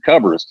these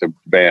covers to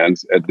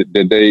bands,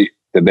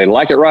 did they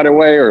like it right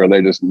away, or are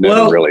they just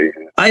never really?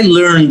 I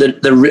learned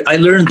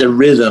the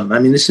rhythm.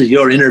 This is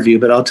your interview,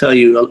 but I'll tell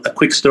you a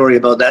quick story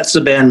about that. It's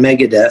the band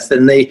Megadeth,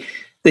 and they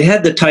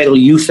had the title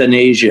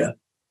Euthanasia,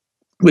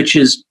 which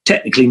is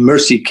technically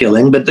mercy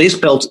killing, but they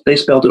spelled it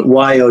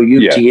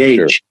Youth. Yeah,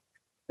 sure.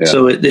 Yeah.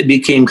 So it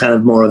became kind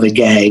of more of a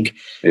gag.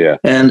 Yeah.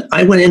 And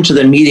I went into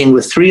the meeting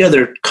with three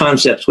other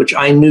concepts, which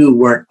I knew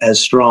weren't as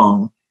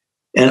strong.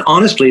 And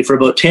honestly, for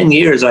about 10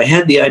 years, I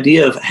had the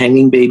idea of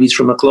hanging babies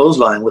from a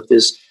clothesline with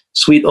this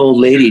sweet old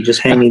lady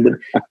just hanging them.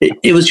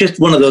 It was just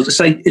one of those.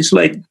 It's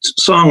like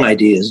song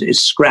ideas. It's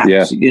scraps.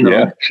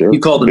 Yeah, sure. You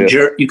call them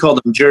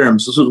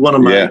germs. This was one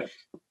of my. Yeah.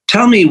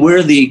 Tell me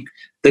where the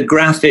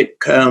graphic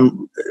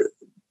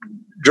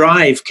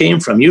drive came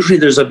from. Usually,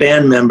 there's a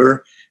band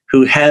member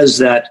who has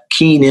that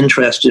keen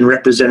interest in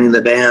representing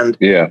the band.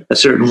 A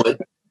certain way.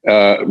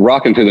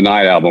 Rockin' Through the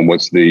Night album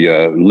was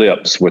the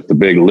lips with the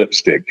big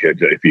lipstick,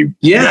 if you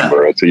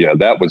remember. So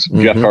that was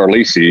Jeff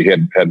Carlisi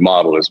had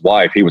modeled his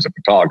wife. He was a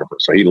photographer,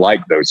 so he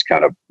liked those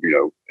kind of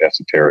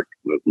esoteric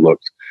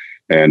looks.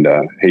 And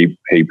he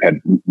had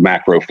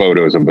macro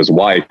photos of his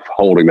wife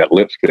holding that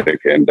lipstick,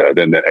 and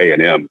then the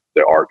A&M,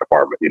 the art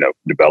department,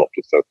 developed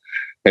it. So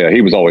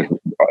he was always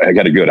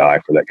got a good eye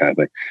for that kind of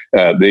thing.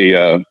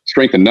 The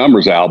Strength in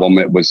Numbers album,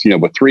 it was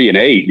with 3 and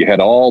 8, you had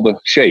all the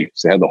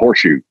shapes. They had the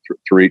horseshoe,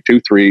 two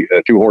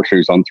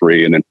horseshoes on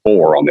 3, and then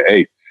 4 on the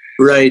 8.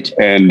 Right.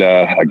 And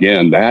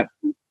again, that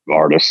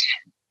artist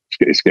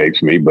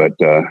escapes me, but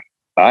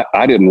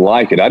I didn't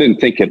like it. I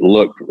didn't think it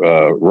looked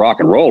rock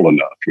and roll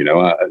enough.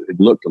 It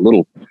looked a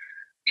little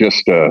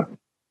just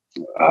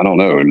I don't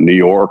know, New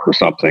York or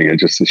something, and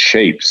just the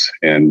shapes.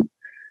 And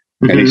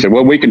he said,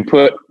 well, we can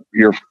put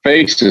your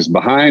faces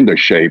behind the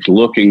shapes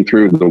looking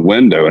through the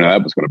window. And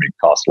that was going to be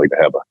costly to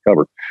have a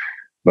cover.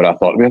 But I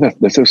thought, man,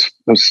 those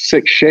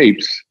 6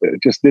 shapes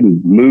just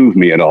didn't move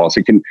me at all.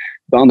 So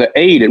on the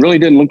 8, it really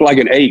didn't look like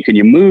an 8. Can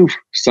you move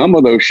some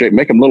of those shapes,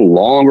 make them a little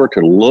longer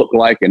to look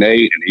like an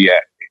 8? And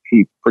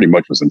he pretty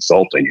much was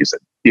insulting. He said,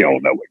 you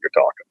don't know what you're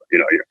talking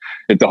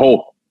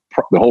about.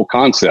 The whole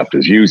concept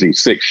is using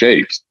 6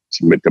 shapes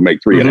to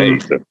make 3 and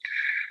 8.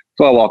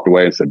 So I walked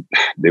away and said,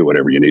 do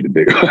whatever you need to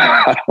do.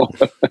 I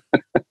don't know.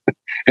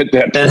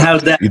 And how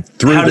did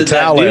the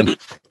towel in?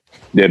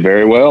 Did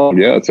very well.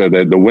 Yeah. So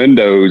the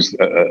Windows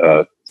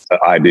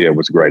idea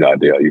was a great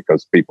idea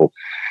because people,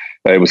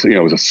 it was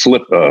a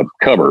slip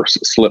cover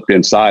slipped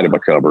inside of a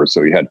cover.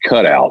 So you had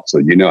cutouts.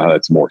 So how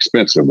that's more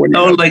expensive when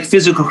you like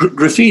physical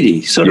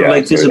graffiti,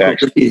 like physical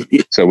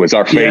graffiti. So it was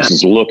our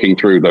faces looking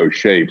through those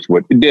shapes.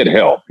 It did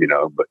help,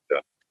 but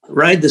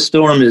Ride the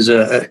Storm is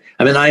I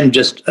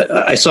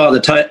saw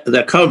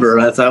the cover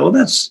and I thought, well,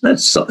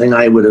 that's something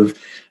I would have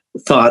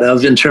thought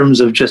of in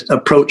terms of just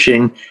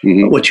approaching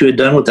what you had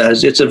done with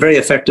that. It's a very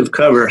effective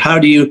cover. How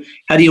do you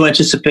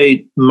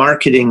anticipate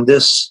marketing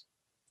this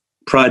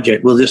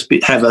project? Will this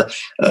have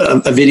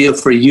a video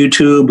for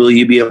YouTube? Will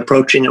you be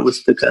approaching it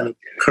with the kind of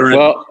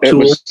current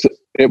tools?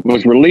 It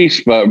was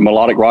released by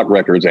Melodic Rock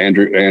Records.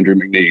 Andrew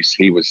McNeese,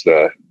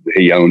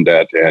 he owned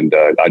that, and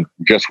I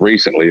just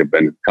recently have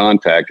been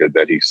contacted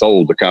that he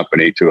sold the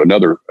company to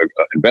another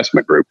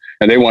investment group,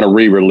 and they want to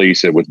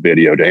re-release it with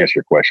video. To answer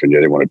your question,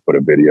 they want to put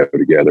a video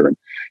together and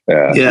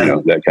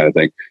that kind of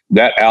thing.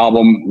 That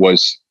album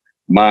was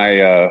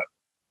I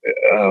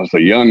was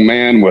a young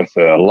man with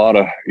a lot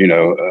of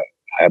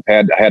I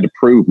had to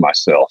prove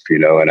myself,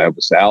 and I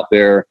was out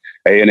there.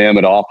 A&M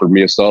had offered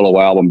me a solo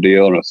album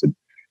deal, and I said,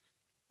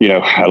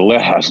 I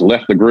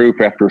left the group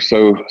after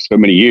so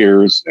many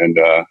years, and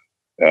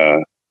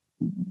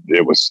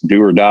it was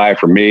do or die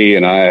for me.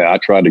 And I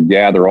tried to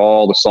gather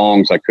all the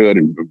songs I could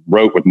and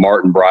wrote with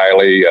Martin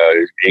Briley,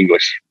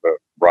 English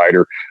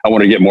writer. I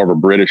wanted to get more of a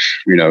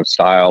British,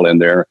 style in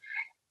there.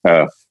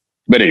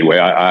 But anyway,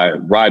 I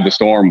Ride the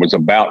Storm was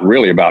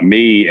really about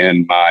me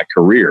and my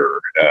career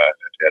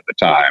at the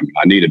time.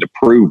 I needed to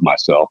prove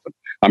myself.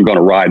 I'm going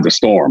to ride the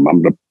storm.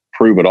 I'm going to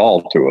prove it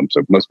all to them.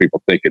 So most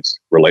people think it's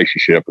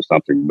relationship or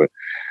something. But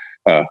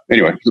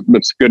anyway,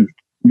 it's a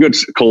good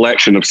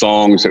collection of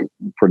songs that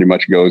pretty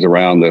much goes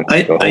around the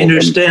I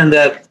understand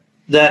that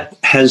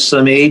has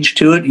some age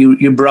to it.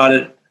 You brought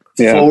it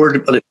forward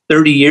about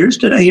 30 years,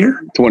 did I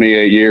hear?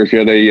 28 years.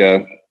 Yeah,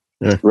 they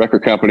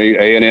record company,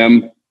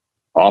 A&M,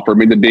 offered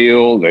me the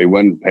deal. They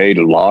went and paid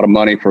a lot of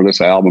money for this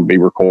album to be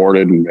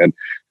recorded. And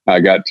I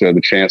got the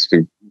chance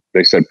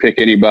they said, pick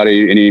any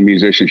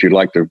musicians you'd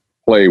like to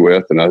play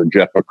with. And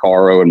Jeff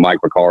Vaccaro and Mike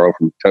Vaccaro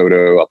from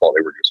Toto. I thought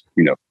they were just,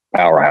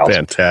 powerhouse.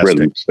 Fantastic.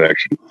 Rhythm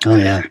section. Oh,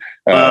 yeah.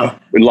 A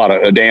lot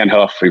of Dan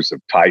Huff, who's a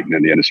titan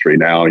in the industry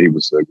now. He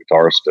was a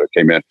guitarist,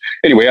 came in.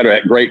 Anyway, we had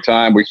a great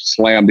time. We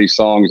slammed these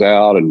songs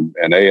out, and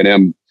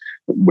A&M,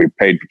 we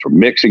paid for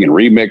mixing and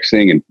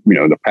remixing and,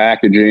 the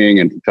packaging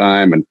and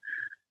time and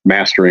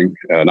mastering,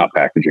 not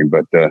packaging,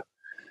 but,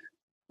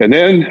 and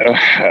then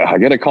I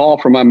get a call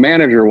from my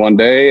manager one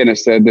day, and it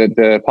said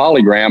that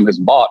Polygram has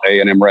bought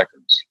A&M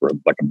Records for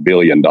like $1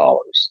 billion.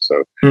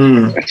 So,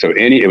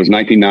 it was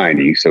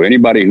 1990. So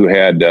anybody who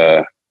had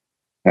an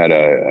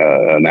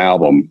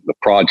album, the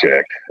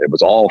project, it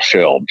was all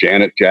shelved.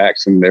 Janet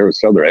Jackson, there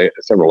was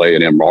several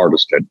A&M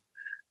artists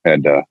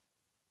had their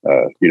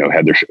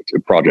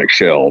project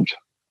shelved.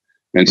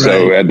 And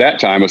so at that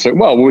time I said,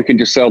 well, we can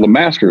just sell the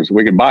masters.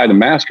 We can buy the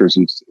masters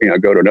and,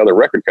 go to another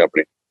record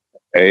company.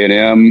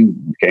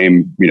 A&M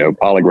became,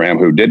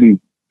 Polygram,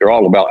 they're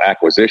all about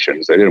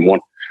acquisitions. They didn't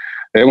want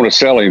to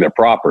sell any of their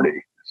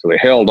property. So they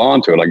held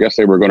on to it. I guess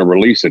they were going to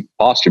release it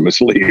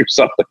posthumously or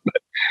something,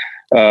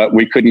 but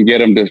we couldn't get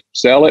them to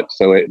sell it.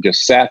 So it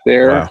just sat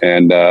there. Wow.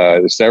 And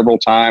several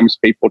times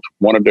people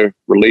wanted to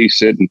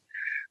release it. And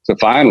so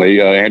finally,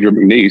 Andrew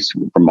McNeese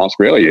from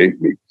Australia,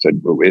 he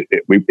said,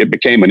 it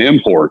became an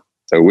import.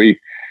 So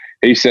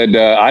he said,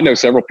 I know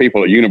several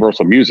people at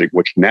Universal Music,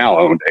 which now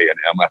owned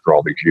A&M after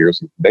all these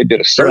years. They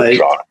did a search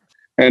on it.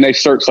 And they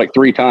searched like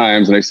 3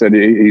 times. And they said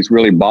he's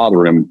really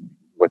bothering him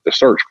with the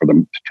search for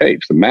the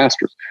tapes, the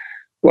masters.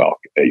 Well,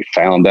 they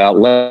found out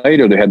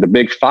later they had the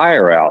big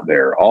fire out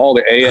there. All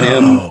the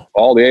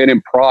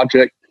A&M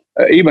project,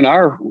 even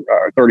our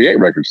 38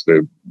 records,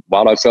 the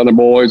Wild Eyed Southern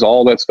Boys,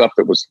 all that stuff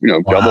that was,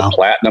 double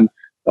platinum,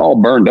 all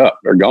burned up.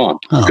 They're gone.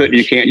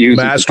 You can't use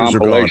it as a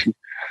compilation.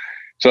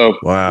 So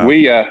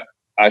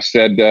I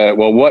said,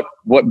 well,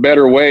 what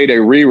better way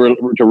to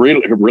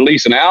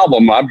release an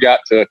album? I've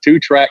got a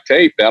 2-track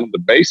tape down in the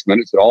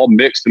basement. It's all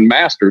mixed and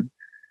mastered.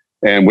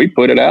 And we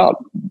put it out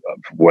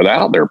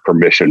without their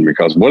permission,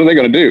 because what are they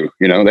going to do?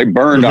 They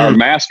burned our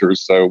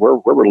masters. So we're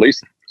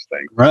releasing this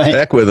thing. Right.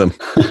 Heck with them.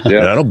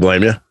 Yeah. I don't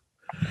blame you.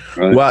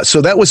 Right. Wow. So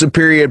that was a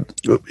period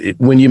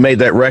when you made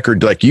that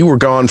record, like you were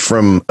gone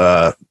from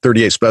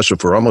 38 Special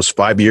for almost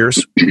 5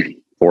 years.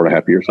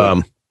 4.5 years.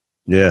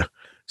 Yeah.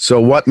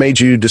 So what made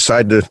you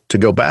decide to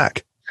go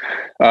back?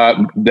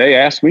 They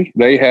asked me.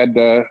 They had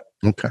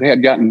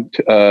gotten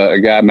a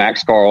guy,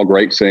 Max Carl,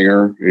 great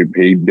singer.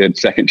 He did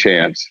Second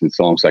Chance, his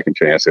song Second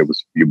Chance. It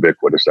was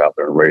ubiquitous out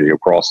there on radio,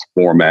 across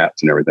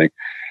formats and everything.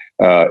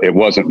 It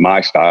wasn't my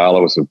style.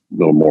 It was a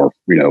little more,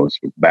 it was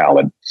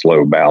ballad,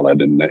 slow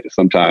ballad. And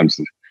sometimes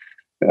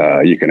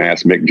you can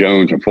ask Mick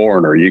Jones, a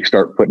Foreigner, you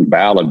start putting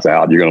ballads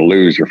out, you're going to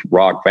lose your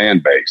rock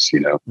fan base,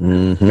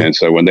 And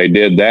so when they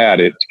did that,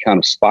 it kind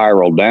of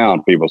spiraled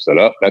down. People said,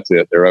 oh, that's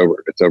it. They're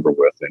over. It's over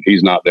with. And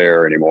he's not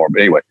there anymore.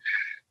 But anyway,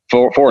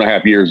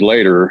 4.5 years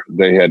later,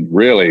 they had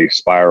really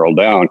spiraled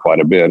down quite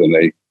a bit, and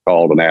they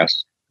called and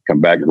asked to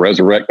come back and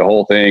resurrect the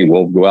whole thing.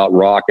 We'll go out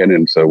rocking.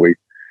 And so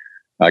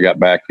I got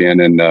back in,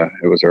 and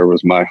it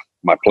was my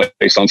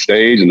place on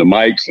stage and the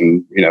mics,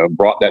 and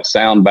brought that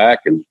sound back.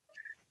 And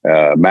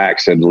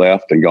Max had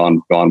left and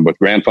gone with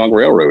Grand Funk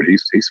Railroad.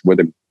 He's with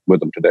them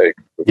today,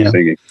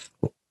 singing.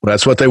 Well,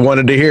 that's what they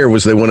wanted to hear.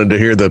 They wanted to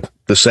hear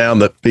the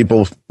sound that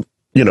people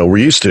were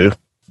used to.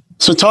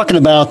 So talking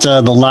about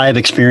the live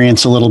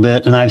experience a little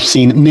bit, and I've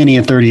seen many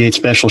a 38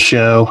 Special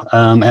show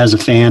as a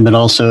fan, but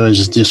also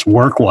as just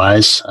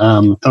work-wise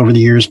over the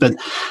years. But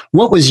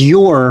what was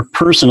your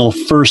personal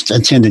first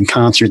attended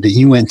concert that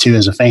you went to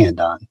as a fan,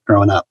 Don,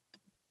 growing up?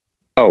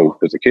 Oh,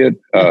 as a kid?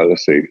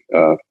 Let's see.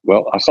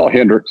 Well, I saw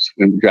Hendrix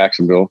in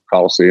Jacksonville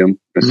Coliseum.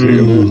 Let's see.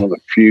 It was one of the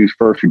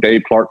first few,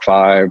 Dave Clark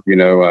 5,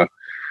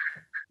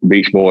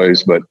 Beach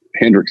Boys. But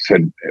Hendrix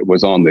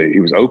was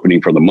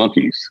opening for the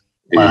Monkees.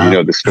 Wow. You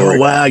know the story. Oh,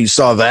 wow. You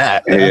saw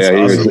that. Yeah,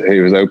 awesome. He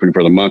was opening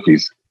for the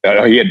Monkees.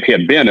 He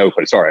had been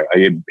open. Sorry.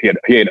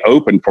 He had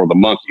opened for the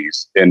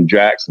Monkees in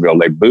Jacksonville.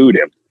 They booed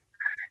him.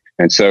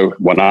 And so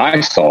when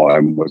I saw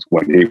him was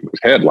when he was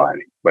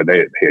headlining, but they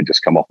had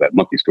just come off that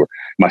Monkees tour.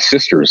 My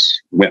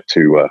sisters went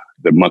to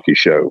the Monkey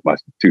show, my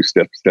two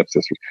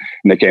stepsisters,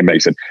 and they came back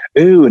and said,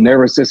 "Ooh, and there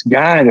was this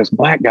guy, this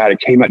black guy that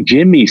came out,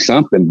 Jimmy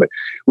something, but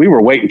we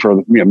were waiting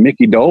for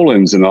Mickey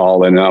Dolenz and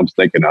all." And I was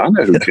thinking, I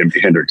know who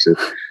Jimi Hendrix is.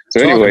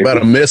 So Talk anyway, about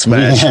a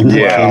mismatch.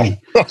 yeah.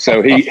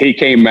 So he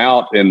came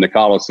out in the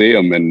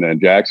Coliseum in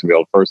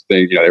Jacksonville. First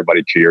thing,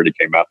 everybody cheered. He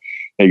came out.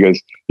 He goes,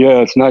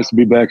 "Yeah, it's nice to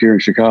be back here in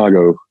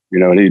Chicago."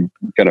 And he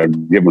kind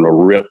of given a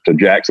rip to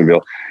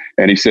Jacksonville.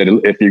 And he said,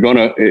 if you're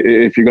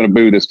gonna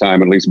boo this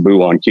time, at least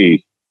boo on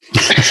key.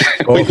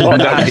 We thought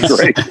that was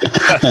great.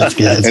 That's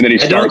good. And then he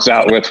starts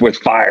out with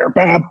fire.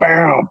 Bow,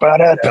 bow, bow,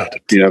 da,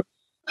 da,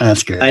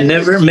 That's good. I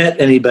never met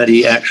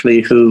anybody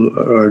actually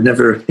or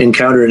never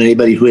encountered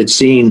anybody who had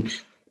seen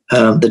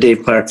the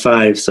Dave Clark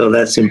Five. So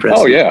that's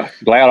impressive. Oh yeah,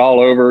 glad all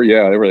over.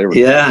 Yeah, they were.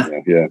 Yeah.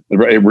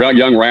 The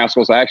Young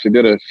Rascals. I actually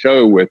did a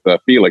show with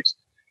Felix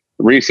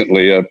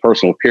recently, a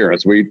personal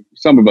appearance.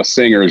 Some of us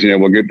singers,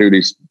 we'll do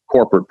these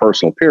corporate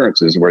personal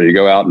appearances where you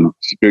go out and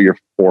do your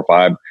 4 or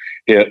 5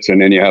 hits,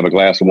 and then you have a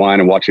glass of wine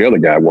and watch the other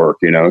guy work.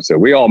 So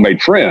we all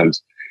made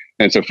friends.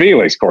 And so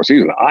Felix, of course,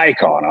 he's an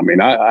icon. I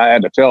mean, I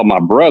had to tell my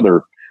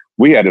brother,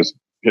 we had his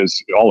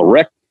all the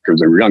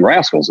records of Young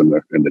Rascals in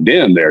the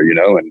den there,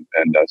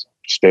 and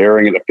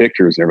staring at the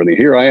pictures and everything.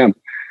 Here I am.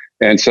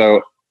 And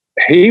so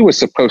he was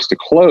supposed to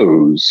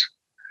close.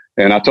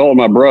 And I told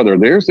my brother,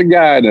 there's the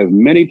guy that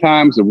many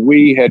times that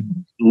we had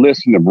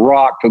listened to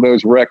rock to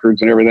those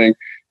records and everything.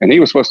 And he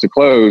was supposed to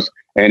close,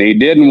 and he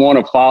didn't want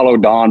to follow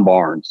Don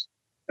Barnes.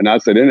 And I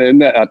said,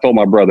 I told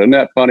my brother, isn't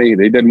that funny?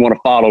 They didn't want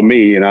to follow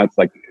me. And I was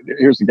like,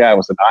 here's the guy who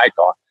was an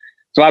icon.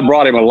 So I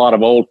brought him a lot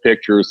of old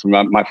pictures from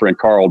my friend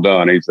Carl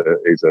Dunn. He's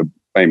a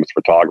famous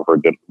photographer,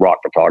 did rock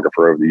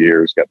photographer over the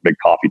years, got big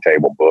coffee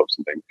table books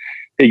and things.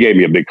 He gave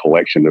me a big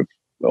collection of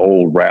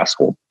old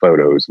Rascal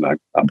photos, and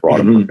I brought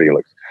them for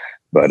Felix.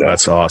 But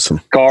that's awesome.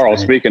 Carl,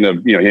 speaking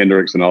of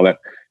Hendrix and all that,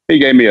 he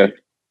gave me a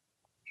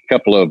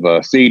couple of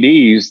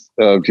CDs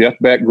of Jeff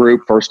Beck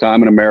Group, first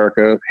time in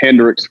America,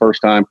 Hendrix,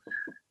 first time.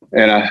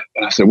 And I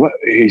said, what?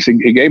 He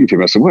gave them to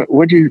me. I said,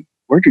 where'd you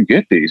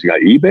get these? You got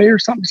eBay or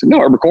something? He said, no,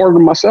 I recorded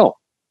them myself.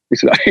 He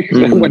said,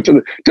 I went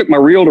took my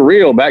reel to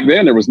reel. Back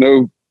then there was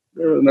no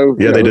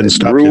they didn't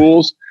stop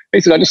rules.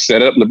 He said, I just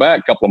set it up in the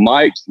back, a couple of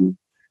mics, and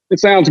it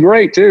sounds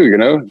great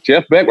too.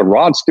 Jeff Beck with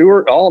Rod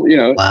Stewart, all,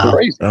 Wow.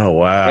 crazy. Oh,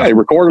 wow. Yeah, I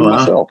recorded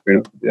myself,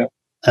 yeah.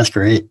 That's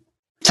great.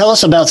 Tell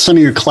us about some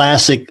of your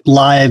classic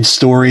live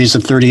stories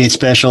of 38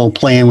 Special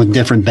playing with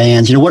different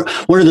bands. What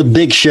are the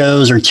big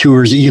shows or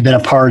tours that you've been a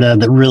part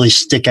of that really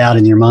stick out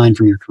in your mind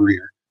from your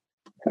career?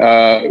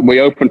 We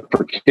opened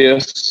for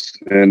Kiss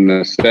in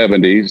the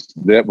 70s.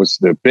 That was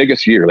the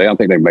biggest year. I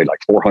think they made like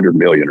 400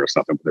 million or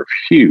something. They're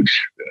huge,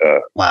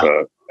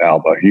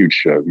 album, a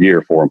huge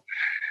year for them.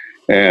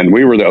 And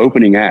we were the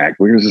opening act.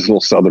 We were this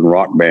little Southern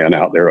rock band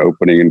out there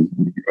opening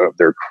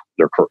their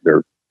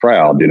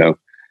crowd,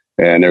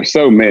 And there's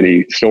so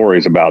many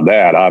stories about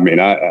that. I mean,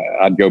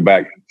 I'd go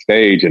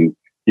backstage and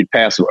you'd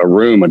pass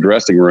a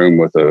dressing room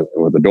with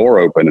a door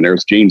open, and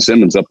there's Gene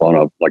Simmons up on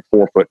a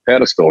 4-foot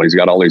pedestal. He's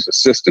got all these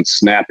assistants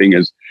snapping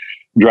his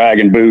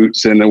dragon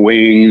boots and the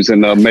wings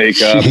and the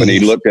makeup. And he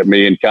looked at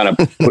me and kind of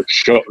put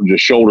the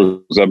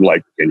shoulders up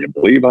like, can you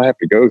believe I have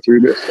to go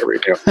through this?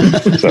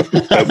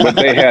 But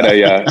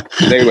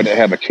they would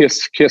have a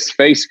kiss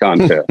face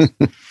contest.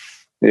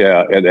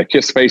 Yeah, at a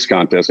Kiss Face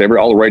contest,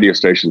 all the radio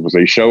stations was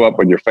they show up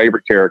with your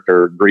favorite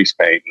character, grease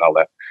paint and all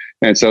that.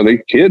 And so the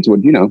kids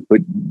would,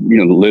 put,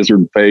 the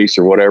lizard face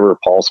or whatever,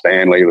 Paul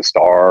Stanley, the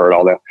star and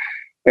all that.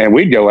 And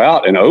we'd go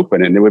out and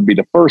open, and it would be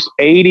the first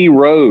 80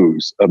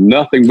 rows of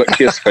nothing but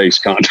Kiss Face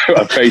contest.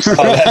 Oh,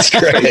 that's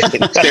great.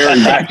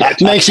 Staring back at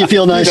you. Makes you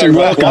feel nice and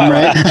welcome,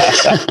 right?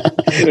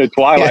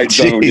 Twilight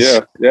Zone,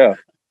 yeah.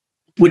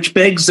 Which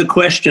begs the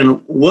question,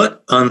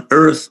 what on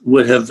earth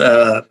would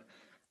have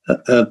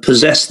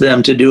possessed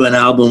them to do an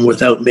album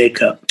without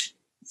makeup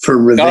for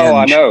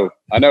revenge? Oh,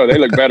 I know. They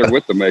look better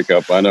with the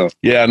makeup. I know.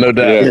 Yeah, no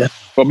doubt. Yeah.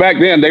 But back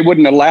then, they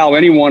wouldn't allow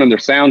anyone in their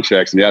sound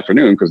checks in the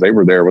afternoon because they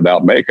were there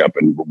without makeup,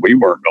 and we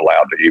weren't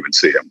allowed to even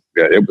see them.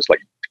 Yeah, it was like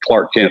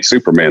Clark Kent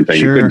Superman thing.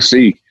 Sure. You couldn't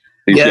see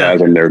these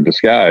guys in their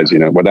disguise,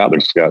 without their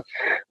disguise.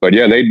 But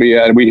yeah, they'd be.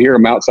 We'd hear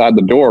them outside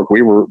the door.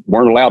 We weren't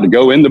allowed to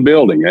go in the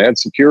building. They had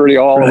security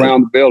all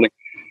around the building.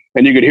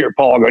 And you could hear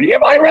Paul going, "Yeah,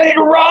 am I ready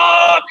to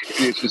rock?"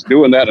 He's just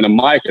doing that in a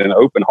mic in an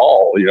open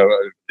hall,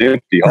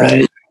 empty hall.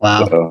 Right.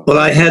 Wow. Well,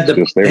 I had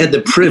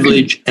the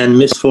privilege and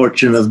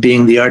misfortune of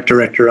being the art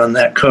director on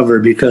that cover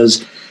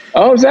because.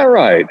 Oh, is that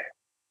right?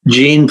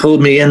 Gene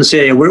pulled me in and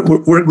said,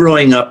 "We're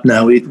growing up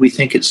now. We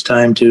think it's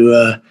time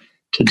to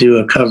do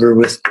a cover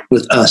with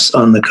us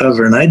on the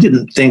cover." And I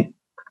didn't think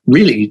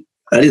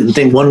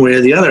one way or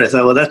the other. I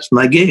thought, well, that's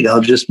my gig.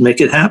 I'll just make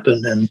it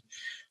happen. And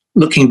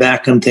looking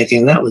back, I'm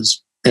thinking that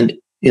was an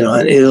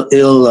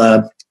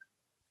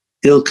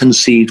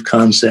ill-conceived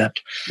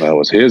concept. Well, it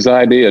was his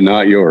idea,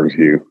 not yours,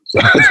 Hugh.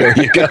 So. There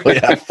you go.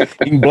 Yeah. You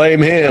can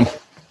blame him.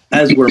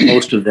 as were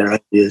most of their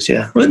ideas.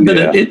 Yeah. But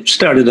it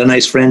started a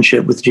nice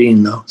friendship with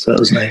Gene, though. So that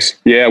was nice.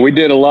 Yeah. We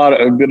did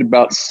did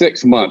about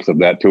 6 months of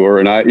that tour.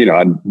 And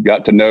I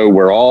got to know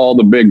where all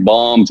the big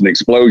bombs and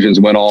explosions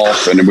went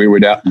off, and then we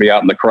would be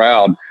out in the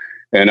crowd.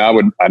 And I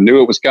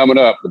knew it was coming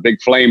up, the big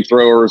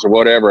flamethrowers or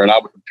whatever, and I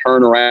would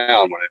turn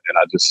around and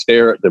I just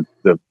stare at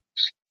the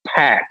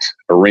packed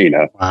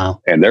arena.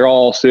 Wow. And they're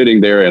all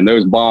sitting there, and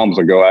those bombs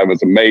would go. It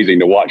was amazing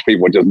to watch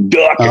people just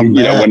duck. And,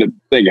 when the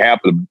thing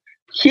happened,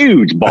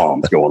 huge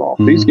bombs going off.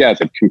 These guys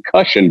had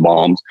concussion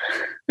bombs.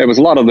 There was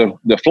a lot of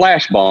the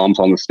flash bombs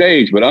on the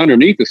stage, but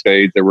underneath the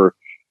stage, there were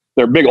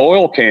big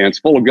oil cans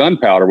full of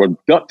gunpowder with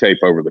duct tape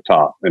over the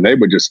top. And they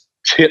would just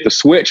hit the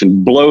switch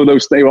and blow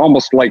those things,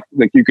 almost like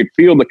you could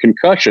feel the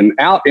concussion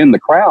out in the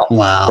crowd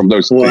from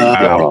those things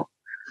going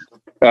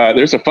on.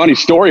 There's a funny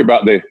story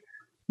about the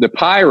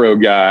pyro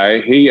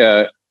guy.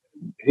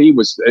 He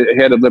was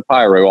head of the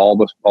pyro, all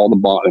the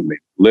bomb. I mean,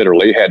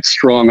 literally had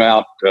strung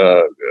out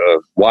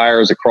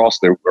wires across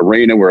the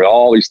arena where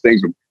all these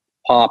things would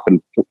pop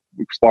and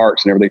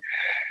sparks and everything.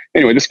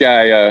 Anyway, this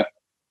guy,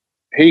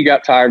 he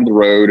got tired of the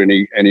road, and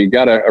he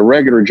got a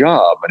regular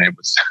job, and it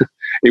was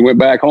he went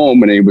back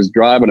home, and he was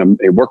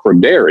he worked for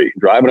a dairy,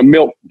 driving a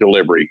milk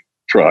delivery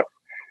truck,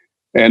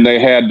 and they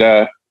had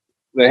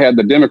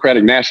the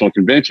Democratic National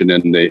Convention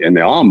in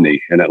the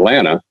Omni in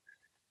Atlanta,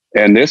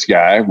 and this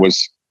guy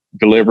was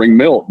delivering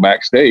milk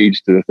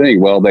backstage to the thing.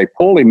 Well, they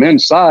pulled him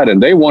inside,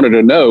 and they wanted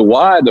to know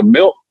why the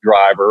milk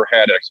driver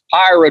had a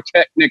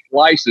pyrotechnic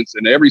license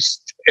in every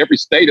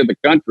state of the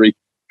country.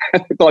 I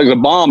thought he was a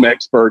bomb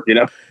expert,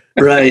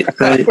 Right.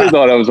 I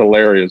thought that was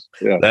hilarious.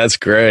 Yeah. That's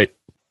great.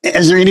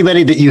 Is there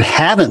anybody that you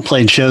haven't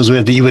played shows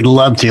with that you would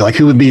love to? Like,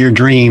 who would be your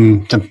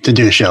dream to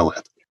do a show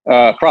with?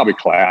 Probably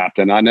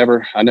Clapton. I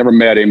never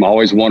met him. I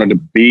always wanted to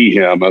be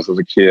him as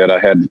a kid. I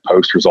had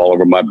posters all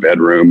over my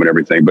bedroom and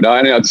everything, but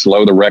I'd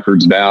slow the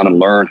records down and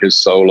learn his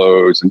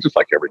solos, and just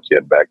like every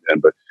kid back then.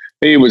 But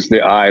he was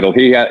the idol.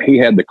 He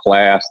had the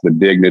class, the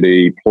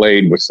dignity,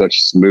 played with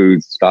such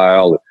smooth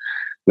style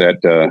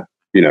that,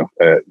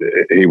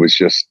 he was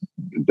just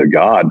the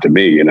god to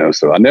me,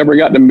 so I never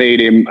got to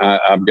meet him.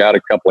 I've got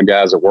a couple of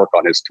guys that work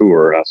on his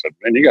tour. And I said,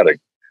 man, you got to at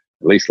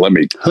least let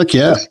me hook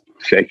you up.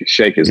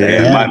 Shake his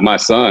hand. My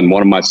son,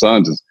 one of my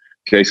sons is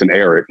Jason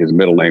Eric. His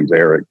middle name's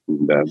Eric,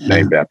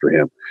 named after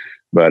him.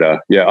 But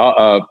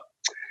of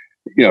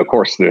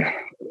course,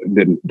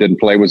 didn't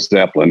play with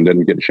Zeppelin.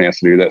 Didn't get a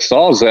chance to do that.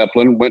 Saw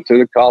Zeppelin. Went to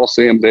the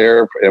Coliseum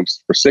there. It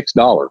was for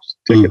 $6.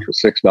 Ticket for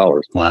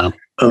 $6. Wow.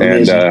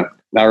 Amazing.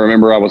 And I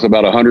remember I was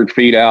about 100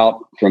 feet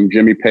out from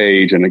Jimmy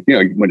Page, and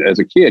as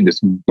a kid,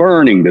 just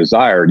burning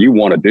desire. You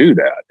want to do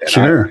that. And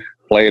sure. I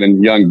played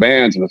in young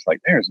bands, and it's like,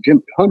 there's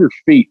Jim, 100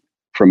 feet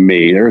from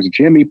me. There's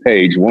Jimmy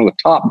Page, one of the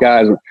top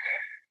guys.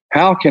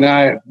 How can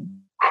I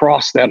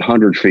cross that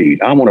 100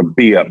 feet? I want to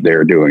be up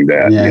there doing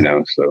that,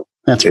 So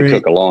it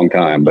took a long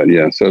time, but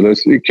so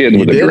those kids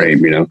with a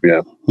dream,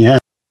 Yeah.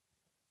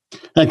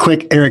 A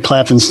quick Eric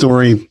Clapton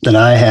story that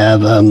I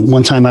have.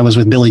 One time I was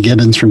with Billy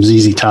Gibbons from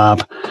ZZ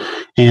Top,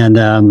 and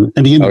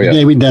at the end of the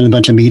day, we'd done a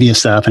bunch of media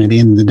stuff. And at the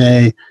end of the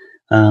day,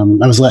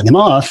 I was letting him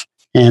off,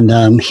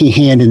 and he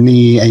handed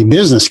me a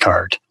business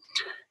card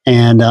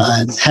and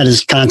had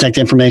his contact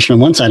information on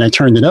one side. I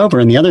turned it over,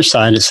 and the other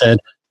side it said,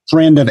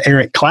 "Friend of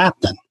Eric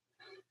Clapton."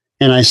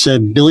 And I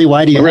said, "Billy,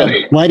 why do you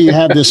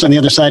have this on the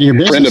other side of your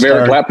business Friend of card?"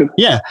 Eric Clapton?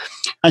 Yeah.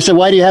 I said,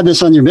 "Why do you have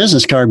this on your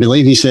business card,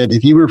 Billy?" He said,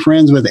 "If you were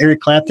friends with Eric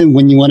Clapton,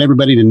 wouldn't you want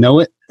everybody to know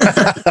it?"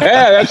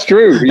 Yeah, that's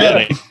true.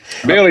 Yeah.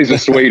 Billy's a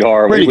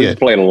sweetheart. We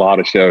played a lot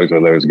of shows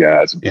with those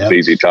guys.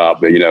 ZZ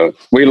Top. But,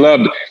 we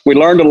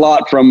learned a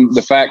lot from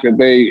the fact that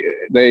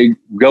they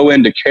go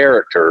into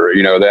character,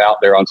 they're out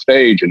there on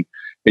stage, and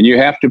you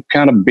have to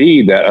kind of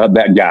be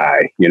that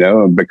guy,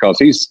 because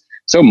he's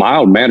so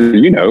mild mannered,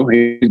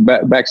 he's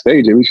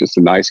backstage. He was just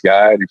a nice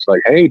guy. He's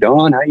like, "Hey,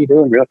 Don, how you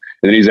doing?" And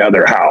then he's out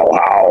there, how,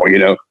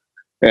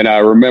 And I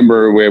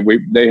remember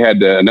they had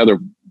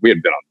we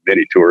had been on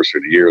many tours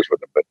through the years with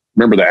them, but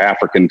remember the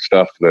African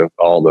stuff,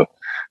 all the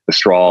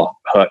straw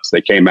huts,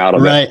 they came out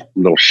of that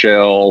little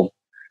shell.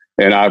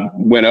 And I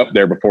went up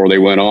there before they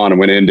went on and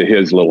went into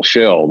his little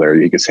shell there.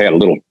 You could had a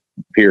little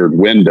tiered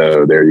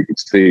window there you could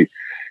see,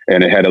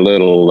 and it had a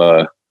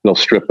little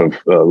strip of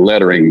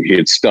lettering he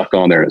had stuck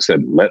on there. And it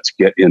said, "Let's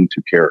get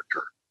into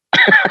character."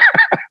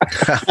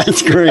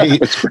 That's great.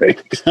 That's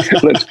great.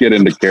 Let's get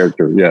into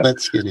character. Yeah.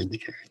 Let's get into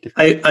character.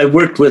 I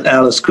worked with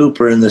Alice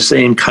Cooper in the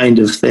same kind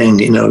of thing.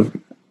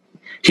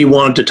 He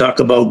wanted to talk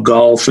about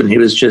golf, and he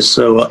was just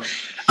so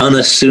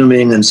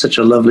unassuming and such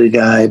a lovely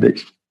guy, but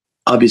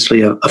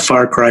obviously a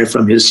far cry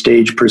from his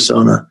stage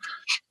persona.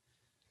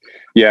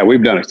 Yeah,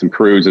 we've done some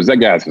cruises. That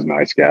guy's a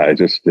nice guy.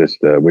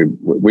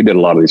 We did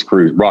a lot of these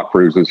rock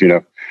cruises,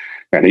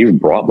 and he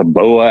brought the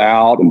boa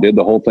out and did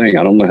the whole thing.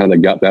 I don't know how they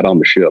got that on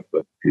the ship,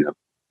 but did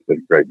a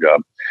great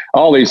job.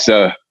 All these,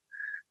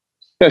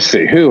 let's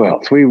see, who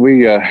else? We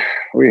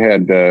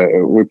played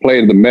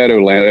the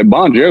Meadowland.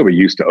 Bon Jovi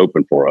used to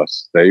open for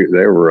us. They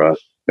were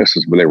this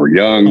is when they were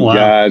young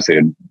guys.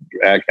 They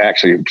had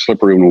actually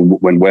Slippery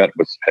When Wet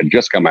had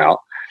just come out.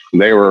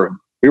 And they were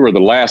we were the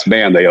last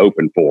band they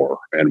opened for,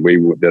 and we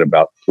did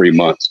about 3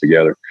 months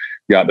together.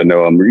 Got to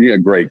know them.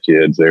 Great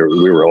kids. We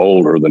were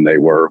older than they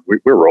were. We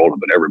were older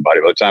than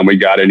everybody. By the time we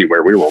got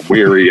anywhere, we were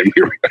weary, and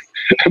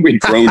we'd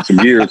grown some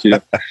years,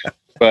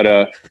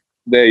 But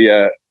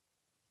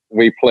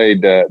we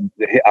played. I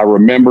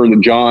remember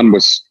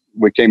that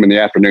we came in the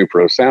afternoon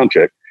for a sound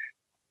check,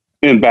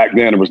 and back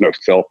then there was no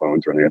cell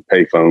phones or anything. A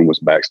payphone was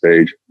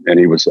backstage, and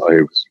he was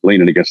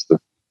leaning against the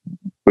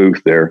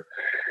booth there,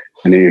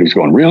 and he was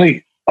going,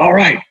 "Really? All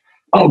right.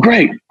 Oh,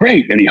 great.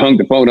 And he hung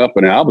the phone up,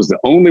 and I was the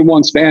only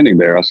one standing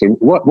there. I said,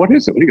 what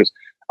is it? And he goes,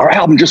 our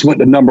album just went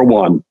to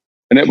 #1.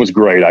 And it was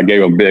great. I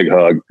gave him a big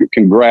hug.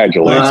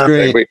 Congratulations.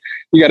 That's great.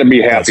 You got to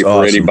be happy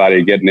for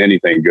anybody getting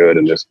anything good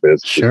in this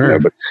business. Sure.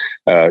 But,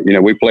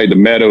 we played the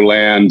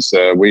Meadowlands.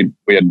 We'd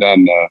been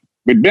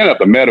up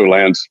the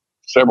Meadowlands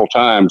several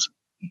times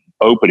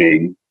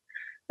opening,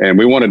 and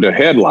we wanted to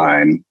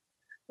headline.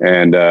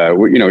 And,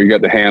 you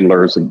got the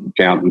handlers and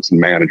accountants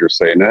and managers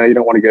saying, no, you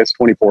don't want to get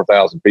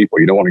 24,000 people.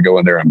 You don't want to go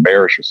in there and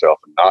embarrass yourself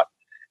and not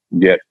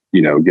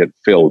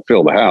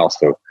fill the house.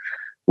 So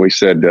we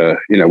said,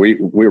 we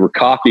were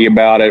cocky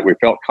about it. We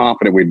felt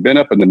confident. We'd been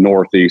up in the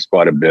Northeast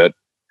quite a bit.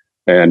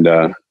 And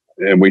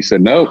we said,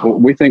 no,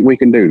 we think we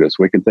can do this.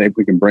 We can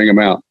bring them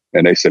out.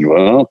 And they said,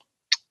 well,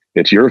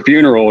 it's your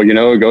funeral,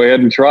 go ahead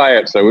and try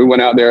it. So we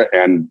went out there,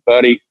 and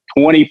buddy,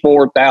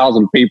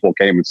 24,000 people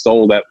came and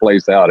sold that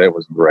place out. It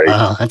was great.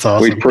 Wow, that's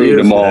awesome. We proved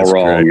them all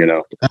wrong,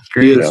 That's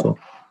great. Beautiful.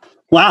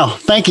 Wow.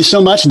 Thank you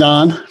so much,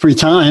 Don, for your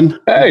time.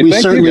 Hey, we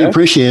certainly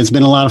appreciate it. It's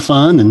been a lot of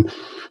fun. And,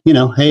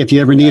 hey, if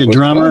you ever need a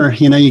drummer,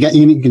 you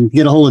can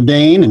get a hold of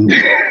Dane. And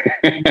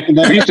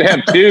we used to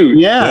have two.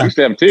 Yeah. We used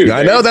to have two.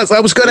 I know. I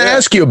was going to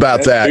ask you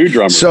about that. Two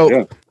drummers,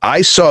 so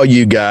I saw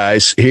you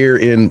guys here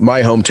in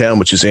my hometown,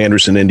 which is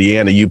Anderson,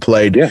 Indiana. You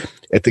played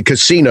at the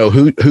casino,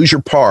 Hoosier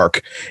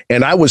Park.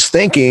 And I was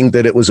thinking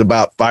that it was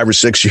about 5 or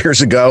 6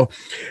 years ago.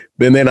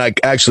 And then I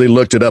actually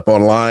looked it up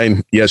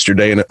online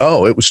yesterday, and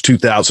it was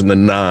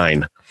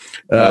 2009.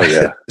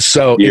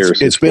 So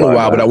it's been a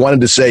while, but I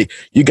wanted to say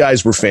you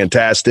guys were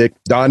fantastic.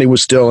 Donnie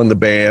was still in the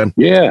band.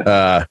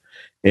 Yeah.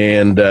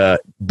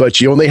 But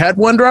you only had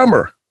one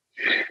drummer.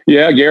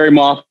 Yeah. Gary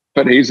Moffett.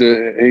 He's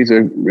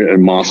a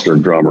monster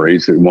drummer.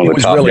 He's one of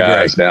the top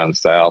guys down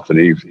south, and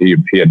he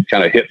had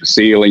kind of hit the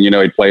ceiling.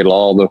 He played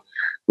all the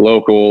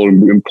local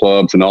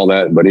clubs and all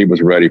that, but he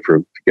was ready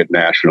to get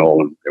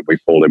national, and we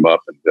pulled him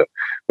up.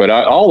 But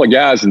all the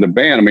guys in the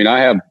band, I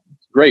have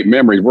great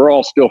memories. We're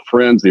all still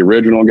friends. The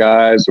original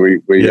guys.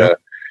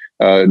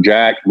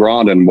 Jack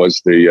Grondin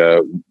was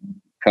the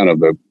kind of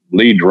the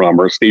lead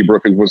drummer. Steve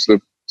Brookins was the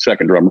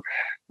second drummer,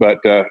 but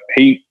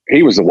he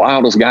was the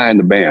wildest guy in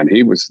the band.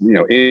 He was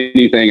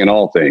anything and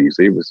all things.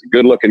 He was a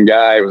good looking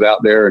guy. He was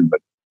out there,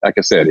 but like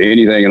I said,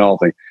 anything and all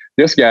things.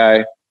 This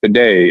guy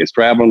today is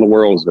traveling the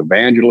world as an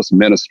evangelist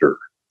minister.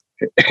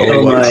 He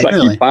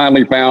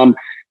finally found.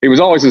 He was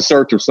always in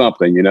search of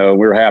something.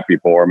 We're happy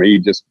for him. He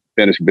just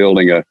finished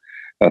building an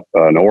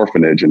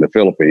orphanage in the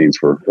Philippines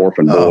for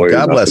orphan boys.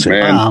 God bless him.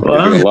 Man,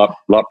 doing a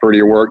lot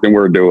prettier work than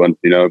we're doing,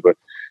 But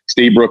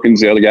Steve Brookins,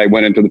 the other guy,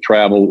 went into the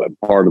travel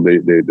part of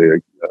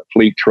the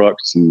fleet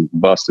trucks and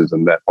buses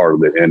and that part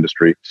of the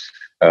industry.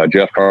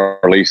 Jeff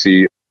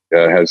Carlisi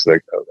has a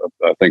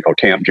thing called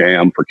Camp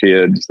Jam for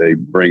kids. They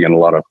bring in a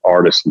lot of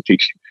artists and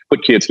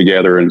put kids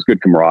together, and it's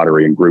good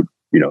camaraderie and group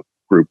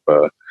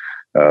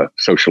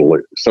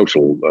socializing.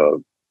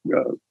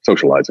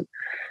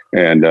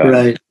 And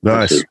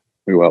nice.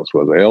 Who else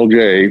was it?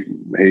 LJ?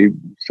 He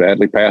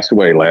sadly passed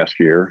away last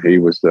year. He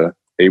was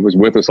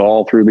with us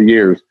all through the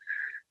years,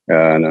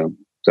 but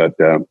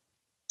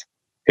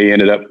he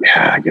ended up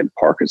getting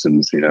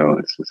Parkinson's.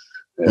 It's just,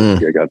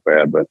 it got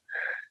bad, but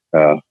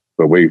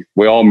we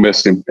all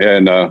missed him.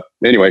 And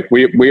anyway,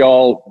 we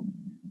all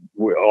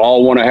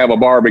want to have a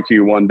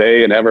barbecue one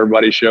day and have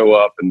everybody show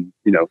up and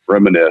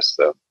reminisce.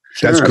 So.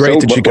 That's great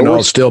that you can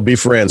all still be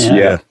friends.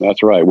 Yeah,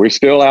 that's right. We're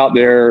still out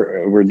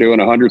there. We're doing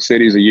 100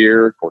 cities a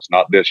year. Of course,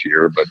 not this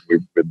year, but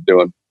we've been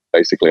doing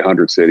basically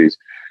 100 cities.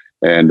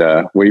 And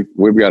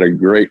we've got a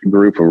great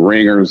group of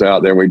ringers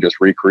out there. We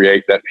just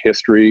recreate that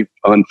history,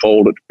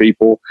 unfold it to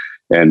people,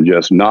 and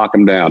just knock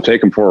them down,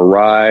 take them for a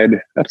ride.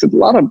 That's a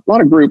lot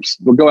of groups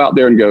will go out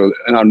there and go,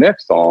 and our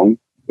next song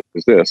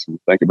is this.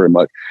 Thank you very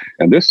much.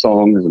 And this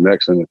song is the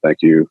next one. Thank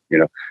you.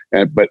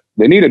 But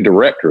they need a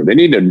director. They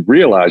need to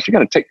realize you got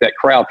to take that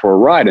crowd for a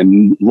ride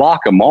and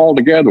lock them all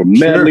together with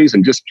medleys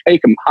and just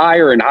take them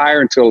higher and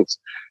higher until it's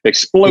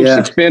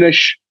explosive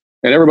finish.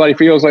 And everybody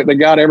feels like they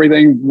got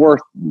everything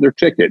worth their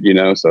ticket,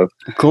 So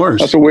of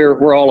course, that's what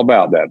we're all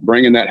about. That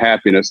bringing that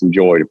happiness and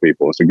joy to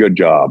people. It's a good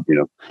job,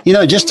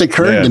 It just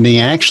occurred to me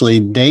actually,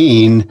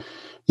 Dane,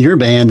 your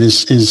band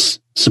is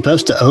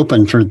supposed to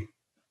open for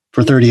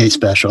 38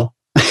 Special.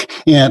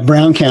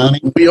 Brown County.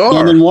 We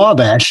are. And in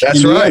Wabash.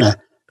 That's Indiana. right.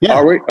 Yeah.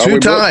 Are we Two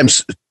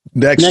times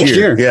next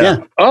year. Yeah.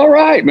 All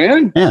right,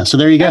 man. Yeah. So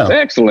there you go. That's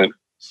excellent.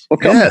 Well,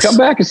 come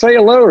back and say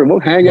hello, and we'll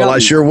hang out. Well, I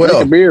sure will.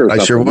 Drink a beer or I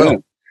sure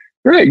will.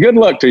 Great. Good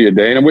luck to you,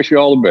 Dane. I wish you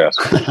all the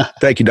best.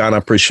 Thank you, Don. I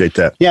appreciate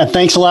that. Yeah,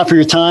 thanks a lot for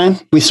your time.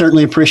 We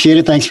certainly appreciate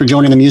it. Thanks for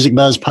joining the Music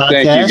Buzz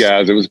podcast. Thank you,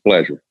 guys. It was a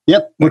pleasure.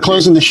 Yep. We're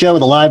closing the show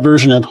with a live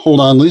version of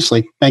Hold On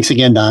Loosely. Thanks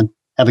again, Don.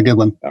 Have a good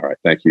one. All right.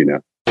 Thank you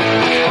now.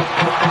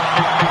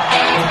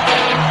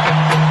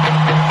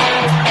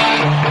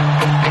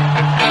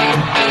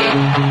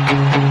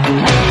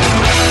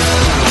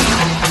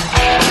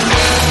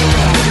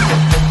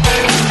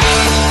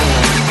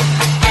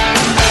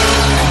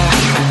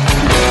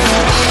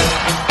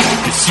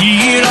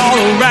 See it all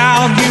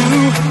around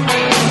you.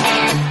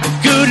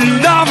 Good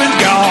love has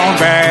gone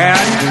bad.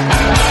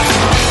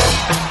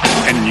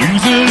 And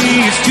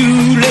usually it's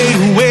too late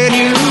when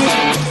you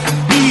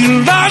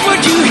realize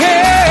what you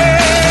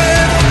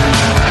had.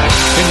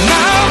 And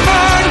my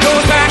mind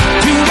goes back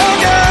to the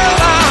girl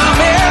I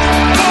met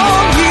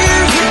long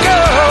years ago.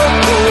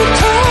 Who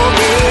told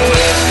me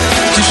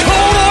just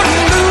hold on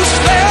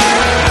loosely,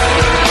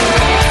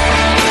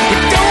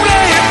 but don't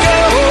let it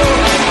go.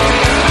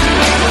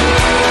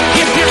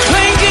 If you're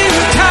clinging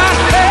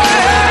tight,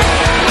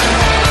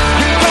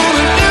 you're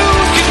gonna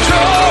lose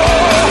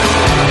control.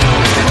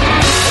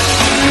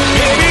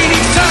 Baby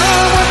needs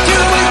someone to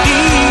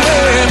believe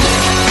in,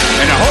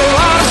 and a whole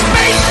lot of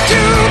space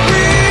to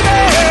breathe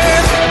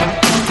in.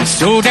 It's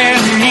so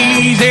damn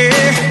easy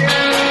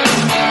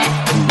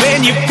when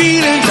your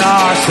feelings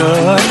are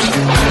such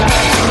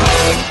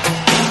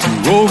to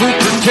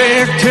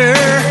overprotect her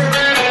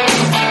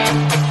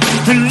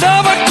and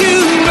love her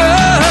too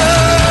much.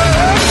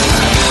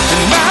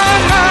 And my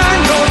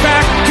mind goes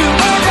back to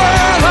a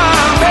girl I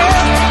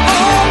met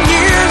long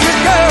years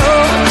ago.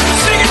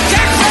 Sing it,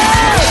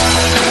 Texas!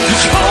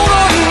 Just hold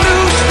on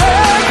loosely,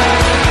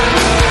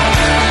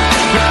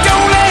 but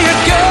don't let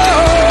it go.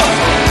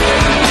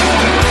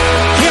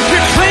 If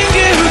you're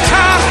clinging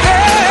tight,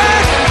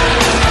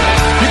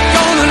 you're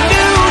gonna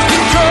lose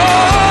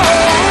control.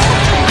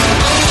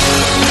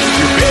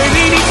 Your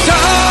baby needs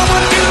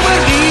someone to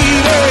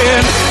believe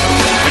in,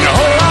 and a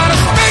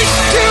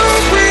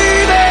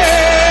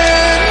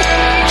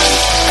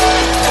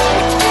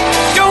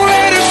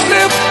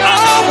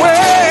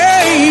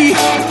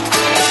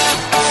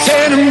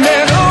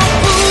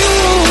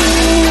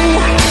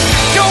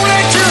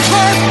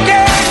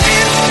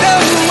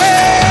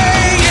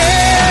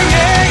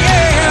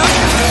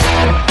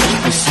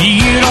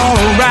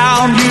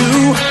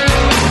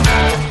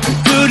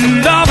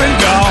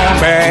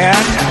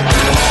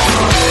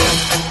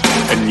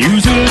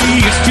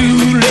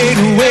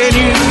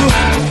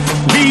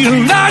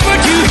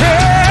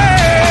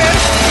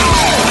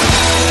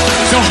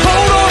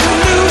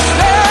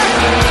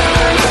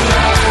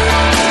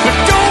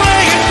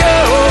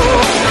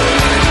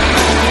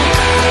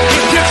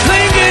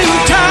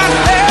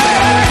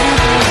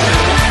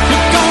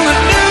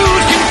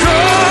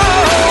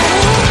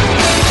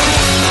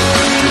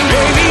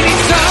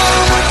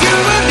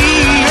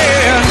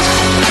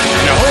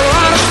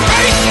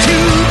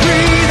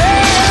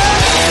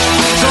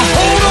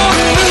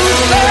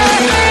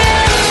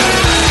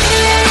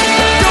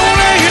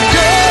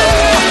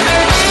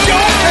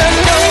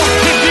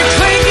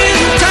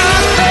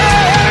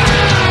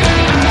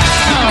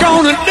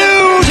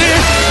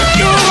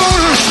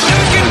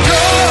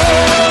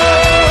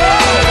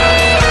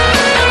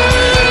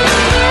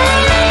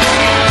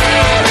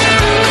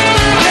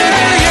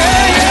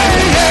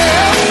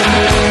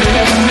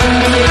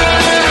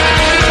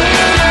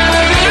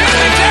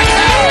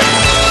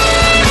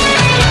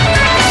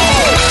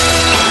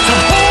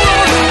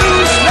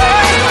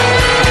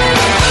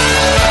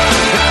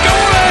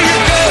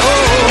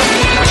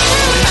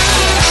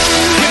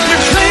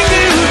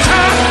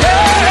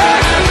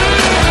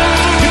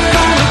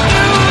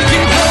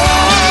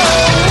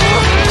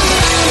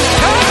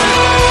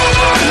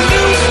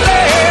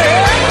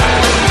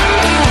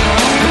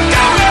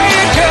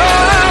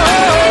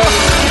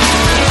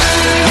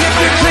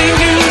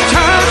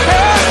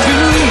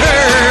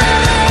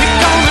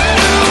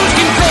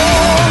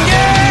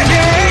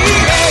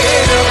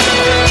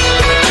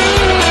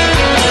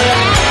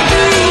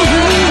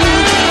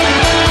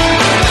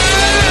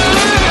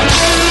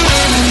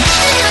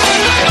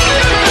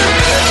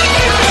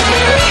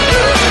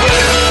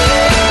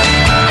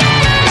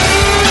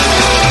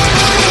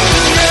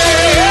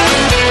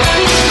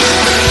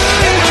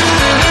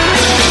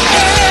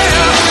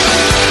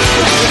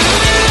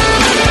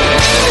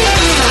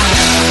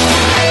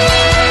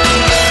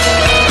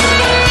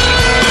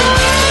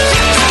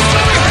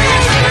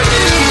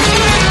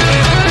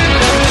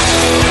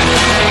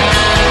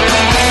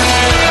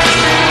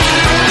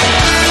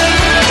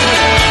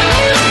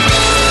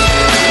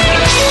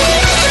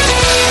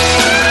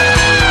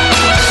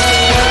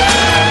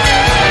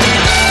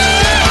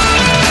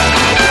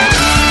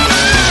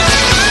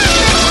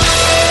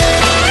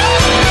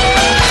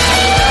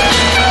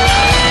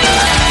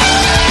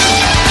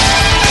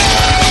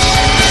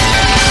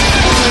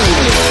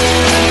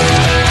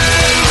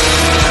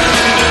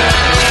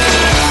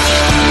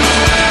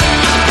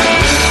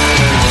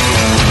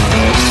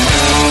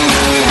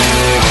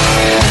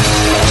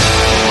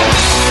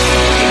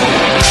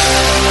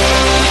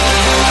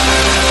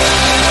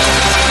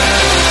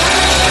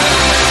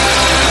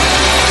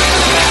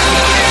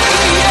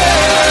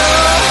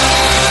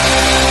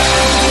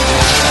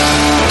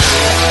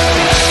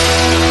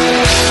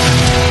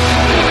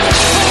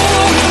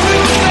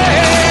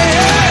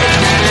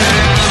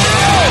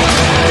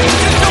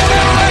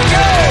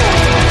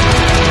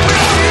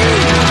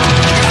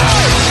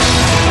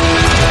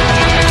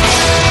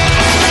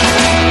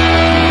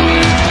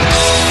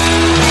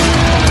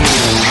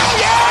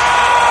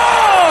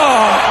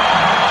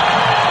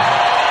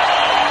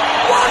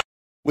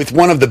With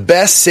one of the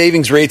best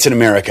savings rates in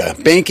America,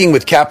 banking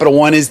with Capital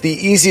One is the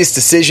easiest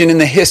decision in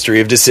the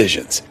history of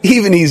decisions.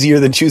 Even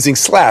easier than choosing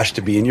Slash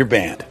to be in your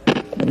band.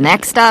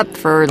 Next up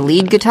for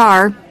lead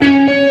guitar.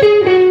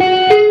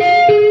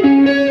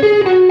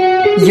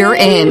 You're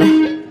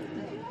in.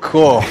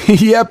 Cool.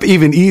 Yep,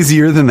 even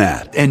easier than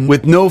that. And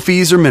with no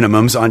fees or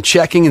minimums on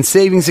checking and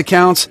savings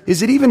accounts,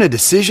 is it even a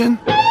decision?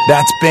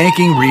 That's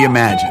banking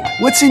reimagined.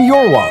 What's in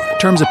your wallet?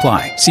 Terms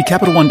apply. See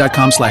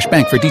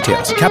CapitalOne.com/bank for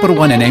details. Capital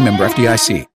One NA, member FDIC.